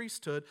had a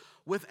priesthood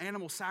with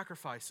animal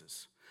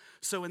sacrifices.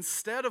 So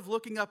instead of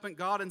looking up at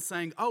God and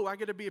saying, oh, I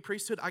get to be a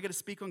priesthood, I get to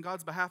speak on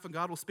God's behalf and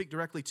God will speak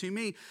directly to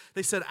me,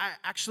 they said,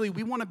 actually,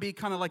 we want to be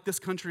kind of like this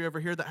country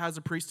over here that has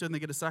a priesthood and they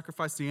get to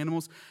sacrifice the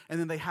animals, and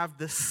then they have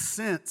this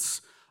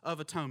sense of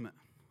atonement.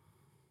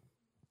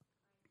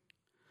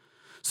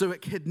 So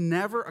it could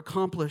never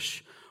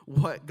accomplish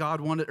what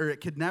God wanted, or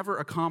it could never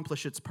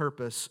accomplish its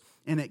purpose,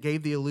 and it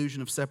gave the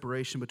illusion of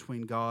separation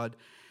between God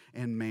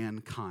and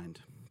mankind.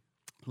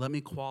 Let me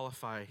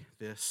qualify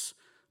this,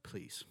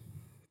 please.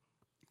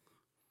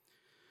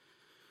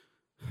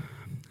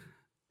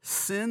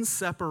 Sin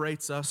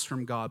separates us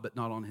from God, but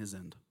not on his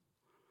end.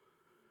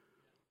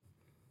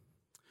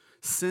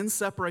 Sin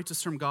separates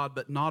us from God,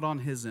 but not on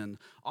his end.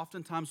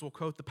 Oftentimes we'll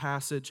quote the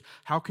passage,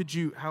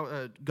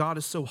 God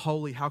is so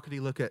holy, how could he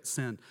look at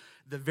sin?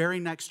 The very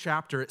next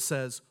chapter it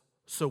says,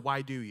 so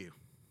why do you?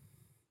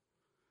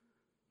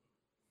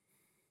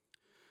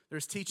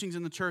 There's teachings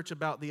in the church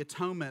about the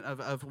atonement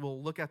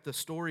we'll look at the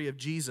story of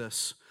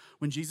Jesus.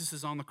 When Jesus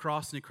is on the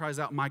cross and he cries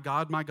out, my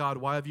God,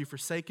 why have you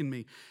forsaken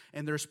me?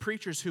 And there's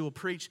preachers who will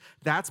preach,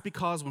 that's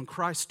because when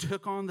Christ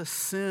took on the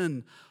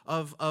sin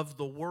of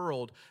the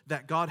world,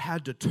 that God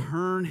had to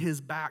turn his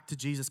back to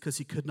Jesus because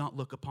he could not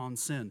look upon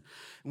sin.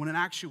 When in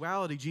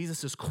actuality,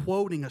 Jesus is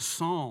quoting a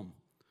psalm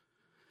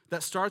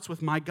that starts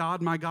with, my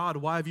God,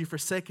 why have you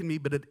forsaken me?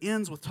 But it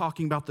ends with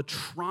talking about the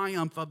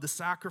triumph of the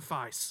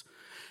sacrifice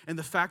and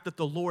the fact that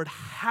the Lord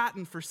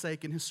hadn't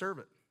forsaken his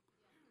servant.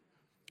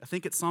 I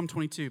think it's Psalm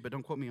 22, but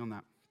don't quote me on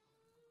that.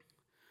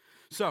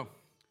 So,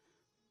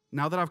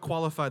 now that I've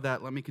qualified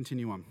that, let me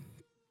continue on.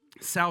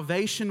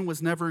 Salvation was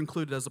never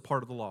included as a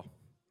part of the law,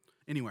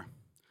 anywhere.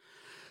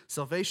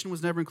 Salvation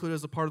was never included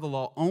as a part of the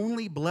law.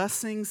 Only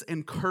blessings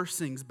and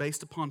cursings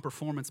based upon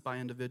performance by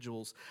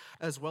individuals,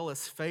 as well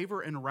as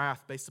favor and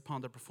wrath based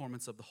upon the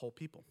performance of the whole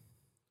people.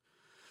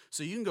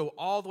 So you can go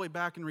all the way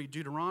back and read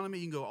Deuteronomy.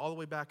 You can go all the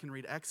way back and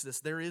read Exodus.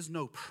 There is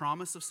no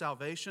promise of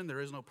salvation. There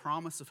is no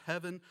promise of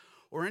heaven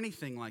or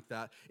anything like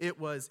that. It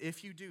was,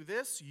 if you do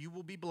this, you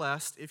will be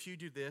blessed. If you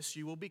do this,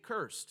 you will be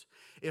cursed.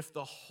 If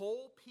the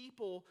whole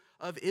people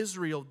of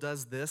Israel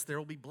does this, there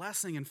will be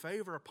blessing and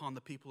favor upon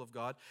the people of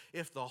God.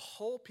 If the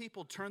whole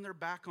people turn their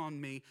back on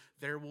me,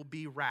 there will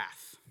be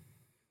wrath.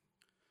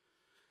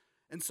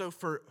 And so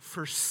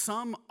for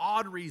some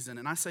odd reason,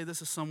 and I say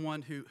this as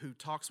someone who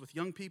talks with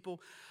young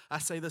people, I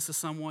say this as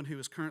someone who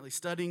is currently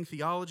studying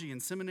theology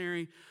in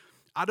seminary,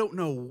 I don't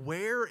know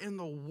where in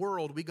the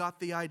world we got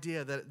the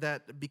idea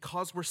that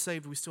because we're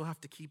saved, we still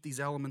have to keep these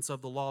elements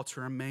of the law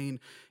to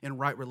remain in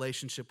right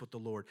relationship with the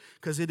Lord,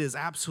 because it is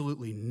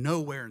absolutely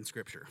nowhere in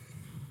Scripture.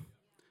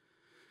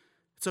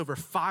 It's over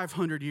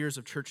 500 years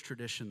of church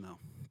tradition, though.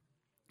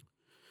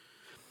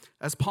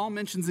 As Paul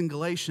mentions in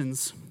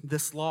Galatians,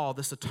 this law,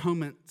 this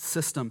atonement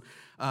system,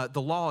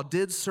 the law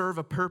did serve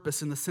a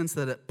purpose in the sense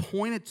that it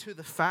pointed to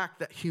the fact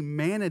that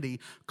humanity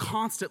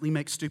constantly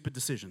makes stupid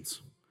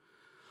decisions.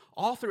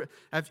 All through,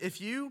 if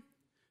you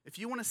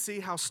want to see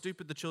how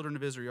stupid the children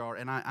of Israel are,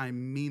 and I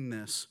mean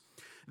this,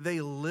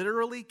 they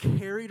literally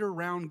carried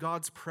around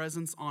God's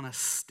presence on a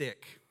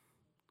stick.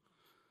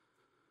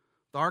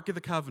 The Ark of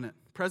the Covenant,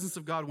 presence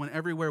of God went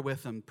everywhere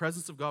with them.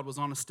 Presence of God was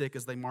on a stick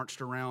as they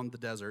marched around the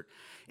desert,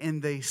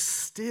 and they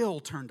still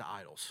turned to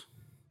idols.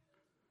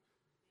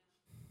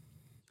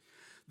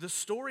 The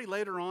story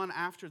later on,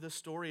 after this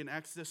story in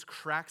Exodus,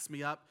 cracks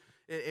me up.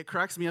 It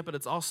cracks me up, but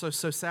it's also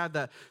so sad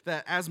that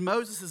as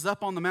Moses is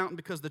up on the mountain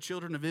because the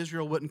children of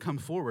Israel wouldn't come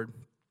forward,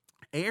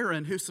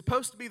 Aaron, who's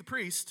supposed to be the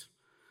priest,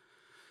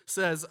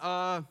 says,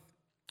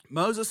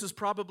 Moses is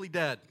probably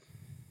dead.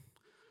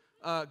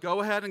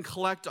 Go ahead and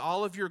collect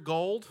all of your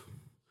gold.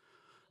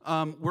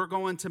 We're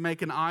going to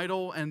make an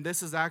idol, and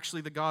this is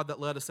actually the God that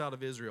led us out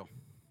of Israel,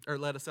 or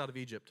led us out of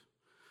Egypt.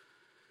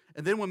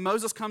 And then when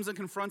Moses comes and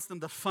confronts them,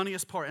 the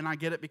funniest part, and I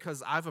get it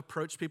because I've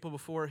approached people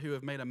before who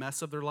have made a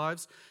mess of their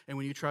lives, and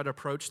when you try to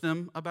approach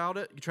them about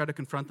it, you try to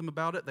confront them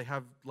about it, they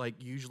have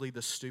usually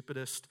the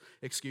stupidest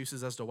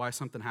excuses as to why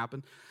something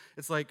happened.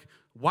 It's like,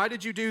 why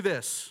did you do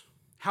this?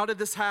 How did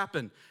this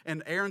happen?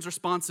 And Aaron's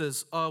response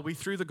is, we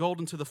threw the gold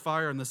into the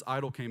fire and this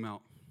idol came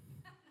out.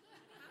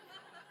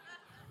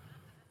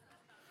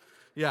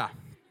 Yeah.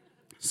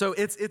 So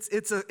it's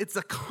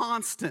a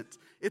constant.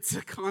 It's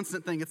a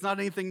constant thing. It's not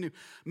anything new.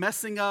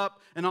 Messing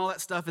up and all that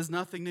stuff is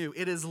nothing new.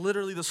 It is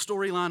literally the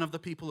storyline of the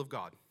people of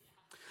God.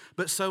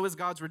 But so is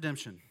God's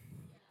redemption.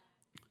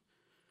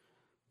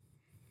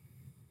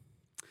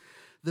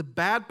 The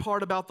bad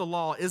part about the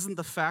law isn't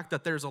the fact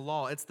that there's a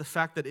law. It's the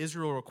fact that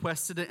Israel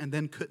requested it and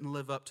then couldn't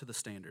live up to the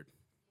standard.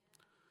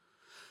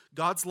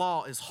 God's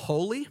law is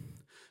holy.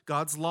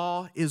 God's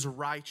law is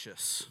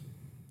righteous.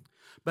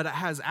 But it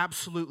has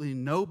absolutely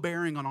no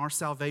bearing on our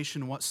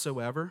salvation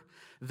whatsoever.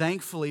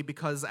 Thankfully,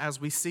 because as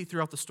we see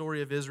throughout the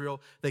story of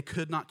Israel, they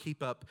could not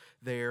keep up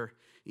their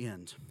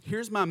end.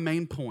 Here's my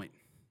main point,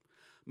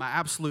 my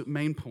absolute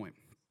main point.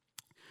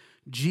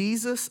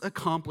 Jesus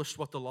accomplished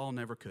what the law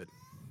never could.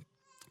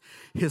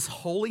 His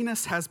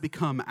holiness has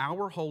become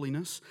our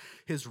holiness.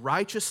 His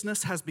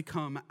righteousness has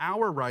become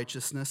our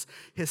righteousness.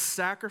 His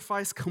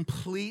sacrifice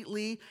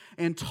completely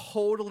and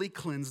totally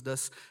cleansed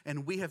us,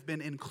 and we have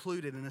been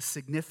included in a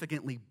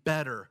significantly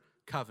better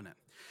covenant.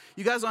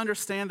 You guys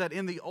understand that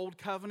in the old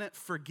covenant,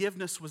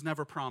 forgiveness was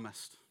never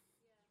promised.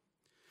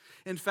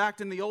 In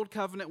fact, in the old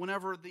covenant,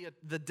 whenever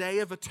the Day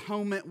of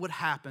Atonement would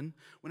happen,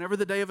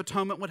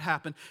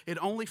 it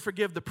only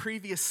forgave the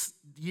previous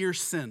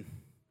year's sin.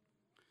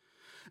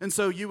 And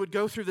so you would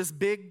go through this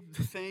big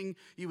thing.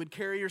 You would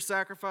carry your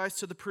sacrifice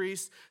to the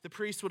priest. The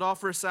priest would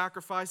offer a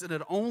sacrifice, and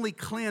it only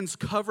cleansed,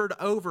 covered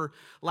over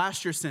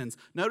last year's sins.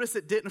 Notice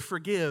it didn't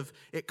forgive.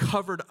 It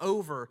covered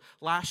over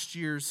last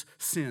year's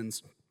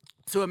sins.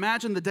 So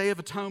imagine the Day of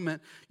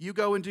Atonement. You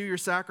go and do your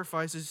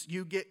sacrifices.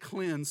 You get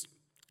cleansed.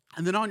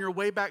 And then on your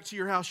way back to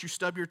your house, you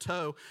stub your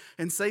toe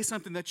and say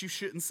something that you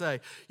shouldn't say.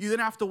 You then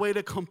have to wait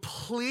a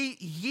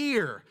complete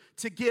year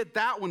to get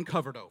that one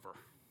covered over.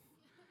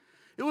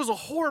 It was a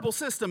horrible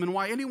system, and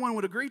why anyone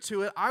would agree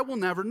to it, I will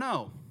never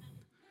know.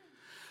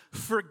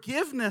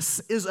 Forgiveness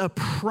is a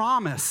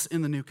promise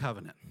in the new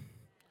covenant.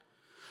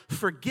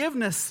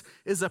 Forgiveness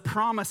is a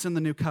promise in the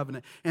new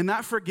covenant, and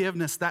that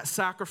forgiveness, that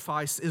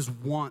sacrifice is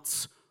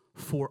once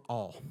for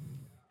all.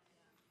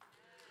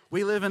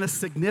 We live in a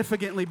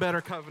significantly better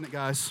covenant,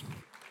 guys.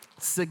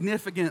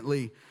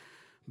 Significantly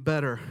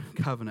better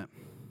covenant.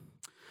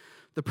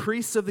 The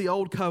priests of the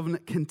old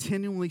covenant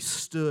continually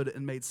stood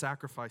and made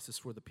sacrifices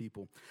for the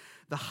people.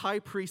 The high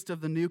priest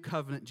of the new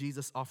covenant,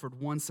 Jesus, offered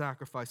one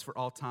sacrifice for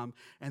all time,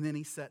 and then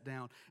he sat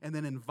down and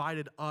then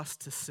invited us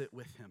to sit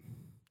with him.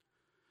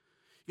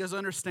 You guys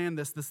understand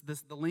this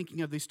the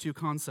linking of these two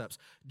concepts.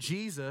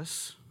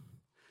 Jesus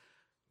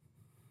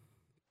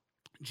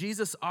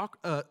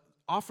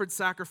offered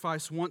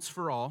sacrifice once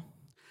for all,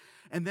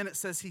 and then it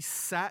says he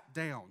sat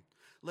down.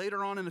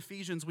 Later on in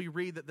Ephesians, we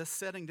read that this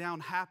setting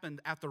down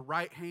happened at the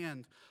right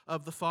hand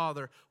of the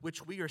Father,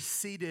 which we are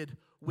seated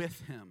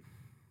with him.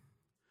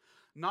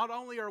 Not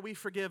only are we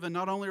forgiven,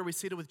 not only are we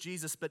seated with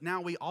Jesus, but now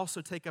we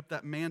also take up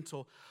that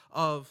mantle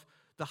of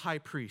the high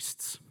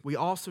priests. We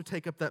also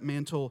take up that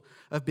mantle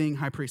of being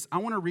high priests. I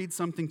want to read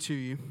something to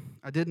you.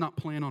 I did not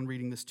plan on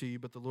reading this to you,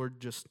 but the Lord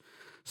just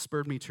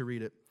spurred me to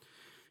read it.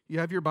 You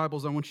have your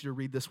Bibles. I want you to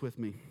read this with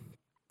me.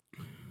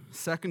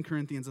 2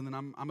 Corinthians, and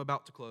then I'm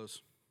about to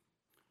close.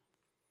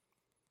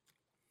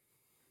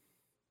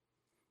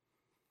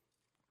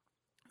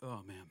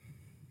 Oh, man.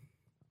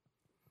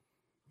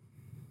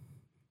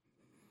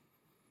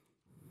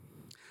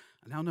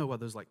 I now know why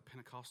those like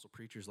Pentecostal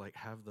preachers like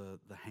have the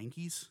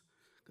hankies,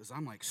 because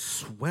I'm like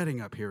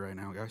sweating up here right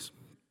now, guys.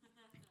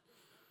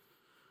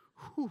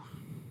 Whew.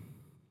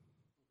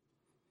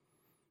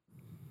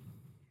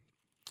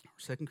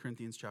 2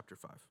 Corinthians chapter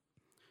 5,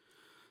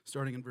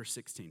 starting in verse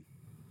 16.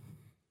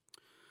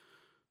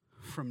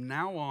 From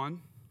now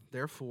on,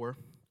 therefore,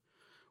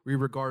 we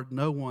regard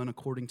no one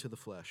according to the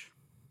flesh.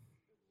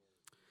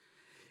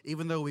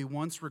 Even though we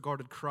once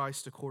regarded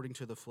Christ according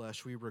to the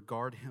flesh, we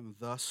regard him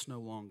thus no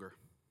longer.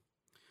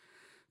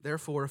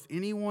 Therefore, if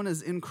anyone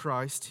is in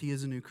Christ, he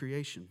is a new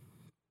creation.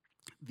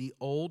 The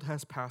old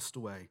has passed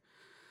away.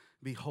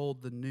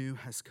 Behold, the new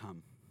has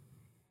come.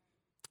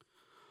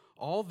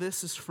 All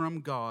this is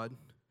from God,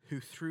 who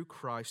through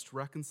Christ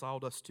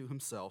reconciled us to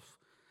himself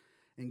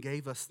and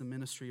gave us the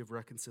ministry of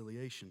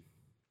reconciliation.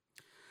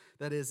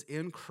 That is,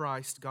 in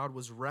Christ, God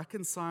was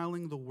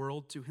reconciling the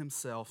world to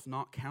himself,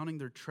 not counting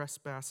their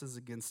trespasses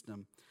against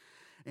them,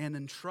 and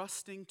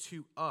entrusting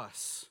to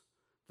us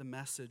the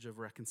message of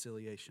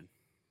reconciliation.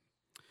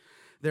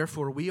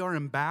 Therefore, we are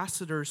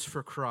ambassadors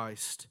for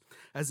Christ,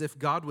 as if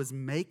God was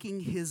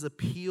making his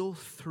appeal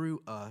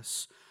through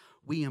us.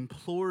 We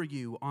implore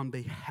you on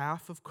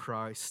behalf of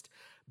Christ,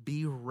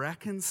 be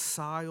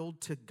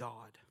reconciled to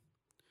God.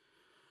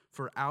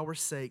 For our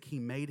sake, he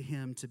made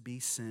him to be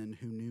sin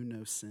who knew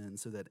no sin,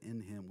 so that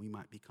in him we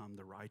might become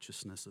the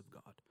righteousness of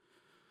God.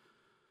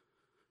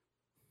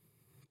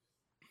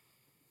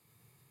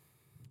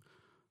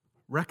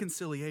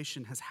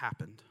 Reconciliation has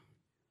happened.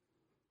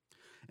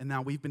 And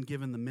now we've been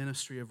given the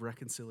ministry of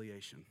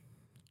reconciliation.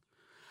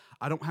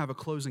 I don't have a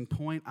closing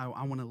point.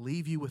 I want to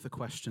leave you with a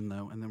question,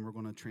 though, and then we're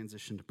going to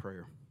transition to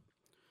prayer.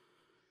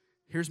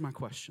 Here's my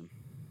question.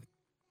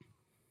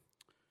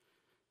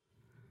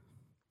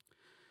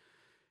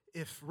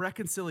 If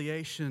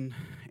reconciliation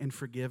and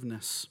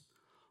forgiveness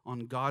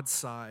on God's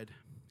side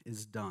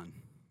is done,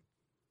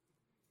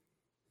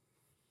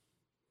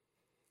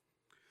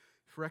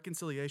 if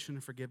reconciliation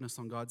and forgiveness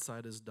on God's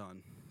side is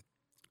done,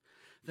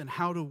 then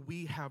how do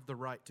we have the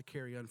right to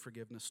carry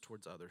unforgiveness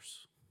towards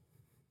others?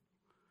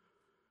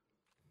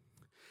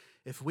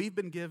 If we've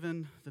been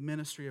given the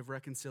ministry of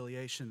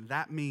reconciliation,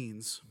 that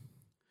means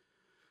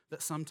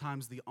that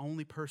sometimes the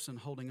only person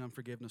holding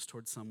unforgiveness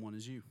towards someone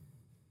is you.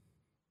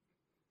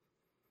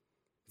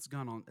 It's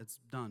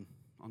done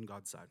on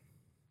God's side.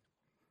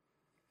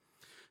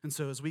 And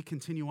so as we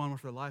continue on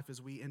with our life,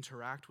 as we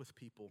interact with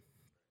people,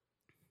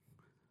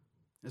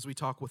 as we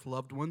talk with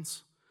loved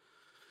ones,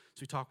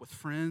 as we talk with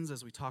friends,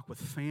 as we talk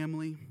with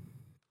family,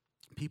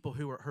 people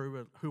who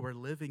are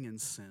living in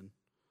sin,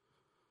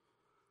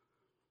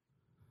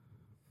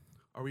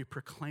 are we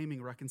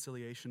proclaiming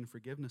reconciliation and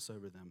forgiveness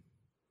over them?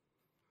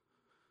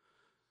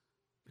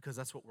 Because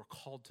that's what we're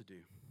called to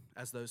do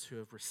as those who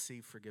have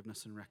received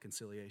forgiveness and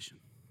reconciliation.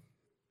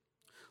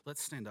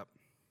 Let's stand up.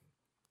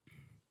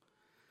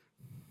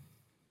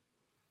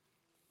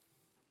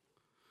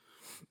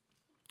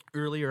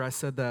 Earlier I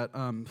said that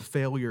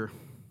failure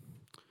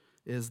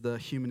is the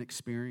human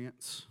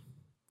experience.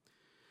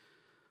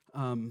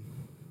 And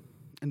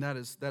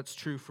that's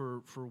true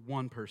for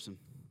one person.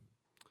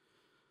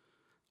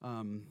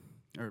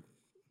 Or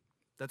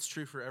that's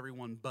true for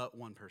everyone but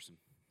one person.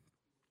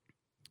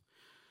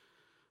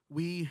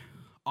 We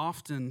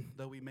often,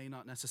 though we may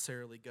not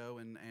necessarily go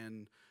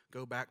and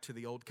go back to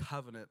the old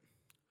covenant,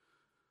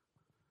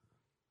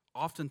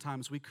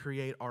 oftentimes we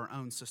create our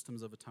own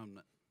systems of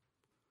atonement.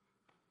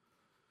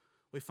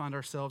 We find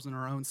ourselves in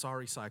our own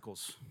sorry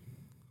cycles.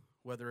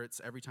 Whether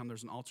it's every time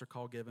there's an altar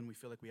call given, we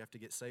feel like we have to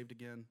get saved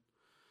again.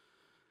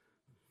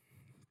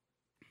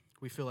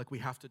 We feel like we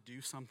have to do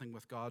something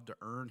with God to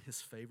earn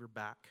his favor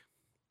back.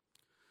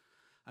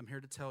 I'm here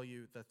to tell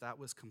you that that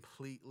was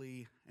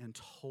completely and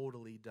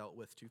totally dealt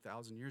with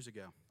 2,000 years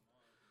ago.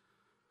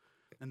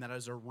 And that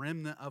is a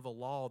remnant of a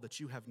law that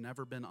you have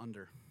never been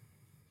under.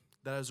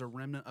 That is a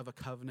remnant of a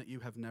covenant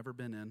you have never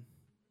been in.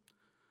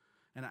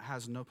 And it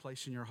has no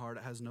place in your heart.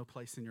 It has no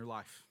place in your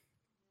life.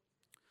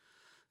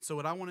 So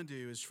what I want to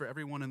do is for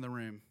everyone in the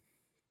room,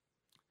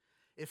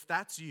 if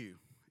that's you,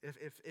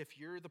 if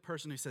you're the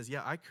person who says,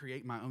 yeah, I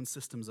create my own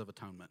systems of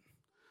atonement,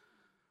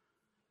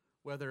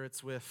 whether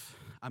it's with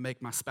I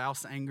make my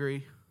spouse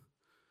angry,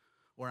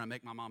 or I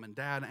make my mom and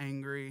dad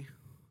angry,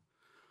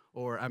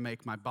 or I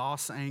make my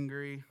boss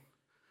angry,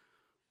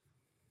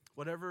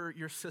 whatever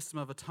your system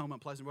of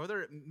atonement applies,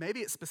 whether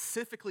maybe it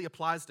specifically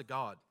applies to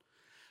God.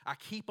 I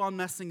keep on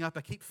messing up.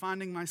 I keep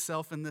finding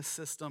myself in this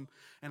system,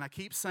 and I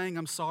keep saying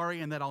I'm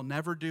sorry and that I'll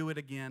never do it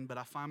again, but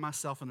I find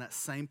myself in that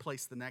same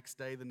place the next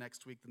day, the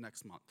next week, the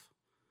next month.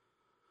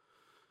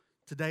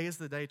 Today is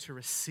the day to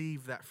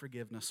receive that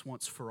forgiveness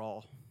once for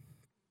all.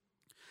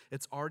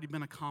 It's already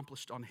been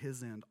accomplished on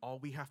his end. All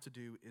we have to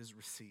do is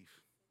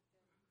receive.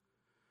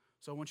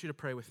 So I want you to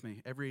pray with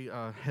me. Every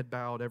head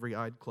bowed, every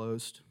eye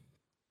closed.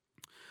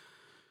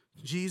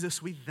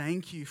 Jesus, we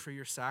thank you for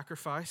your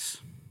sacrifice.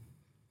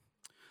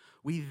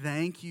 We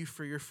thank you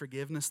for your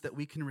forgiveness, that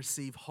we can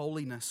receive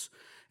holiness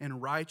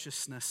and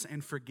righteousness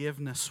and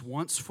forgiveness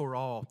once for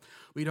all.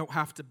 We don't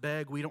have to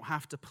beg. We don't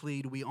have to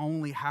plead. We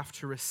only have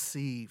to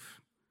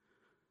receive.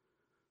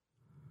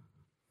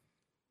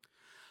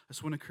 I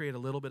just want to create a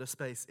little bit of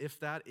space. If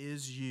that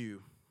is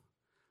you,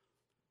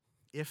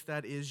 you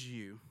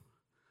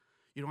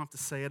don't have to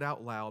say it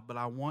out loud, but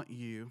I want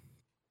you,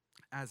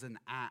 as an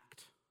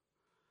act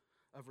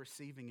of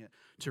receiving it,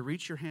 to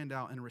reach your hand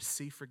out and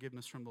receive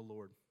forgiveness from the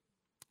Lord.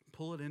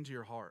 Pull it into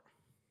your heart.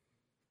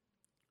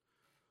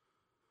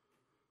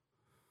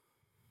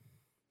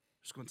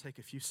 Just going to take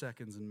a few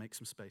seconds and make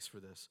some space for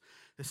this.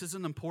 This is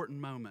an important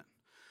moment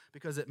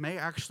because it may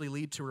actually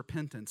lead to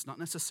repentance, not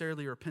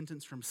necessarily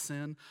repentance from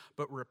sin,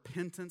 but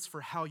repentance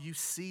for how you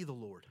see the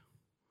Lord.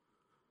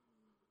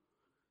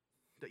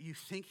 That you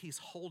think he's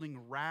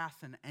holding wrath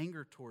and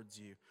anger towards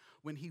you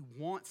when he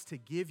wants to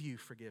give you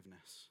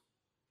forgiveness.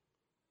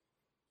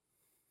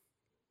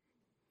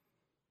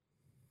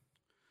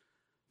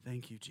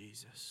 Thank you,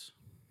 Jesus.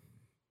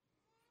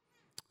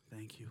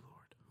 Thank you, Lord.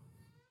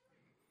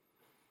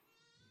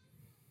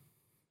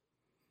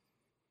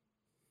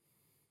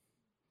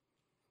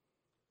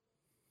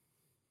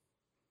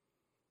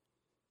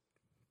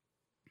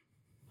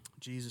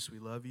 Jesus, we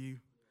love you.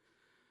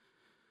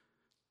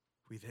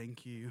 We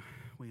thank you.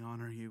 We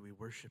honor you. We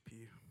worship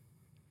you.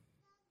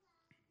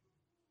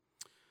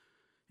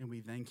 And we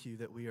thank you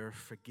that we are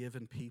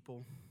forgiven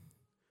people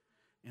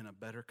in a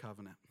better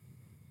covenant.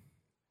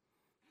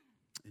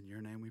 In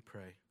your name we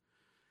pray.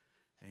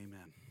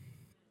 Amen.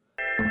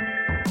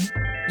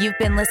 You've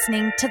been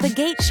listening to the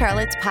Gate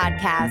Charlotte's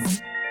podcast.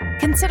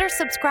 Consider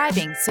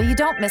subscribing so you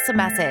don't miss a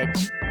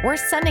message, or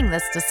sending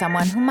this to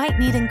someone who might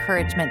need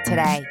encouragement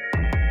today.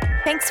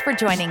 Thanks for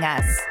joining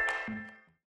us.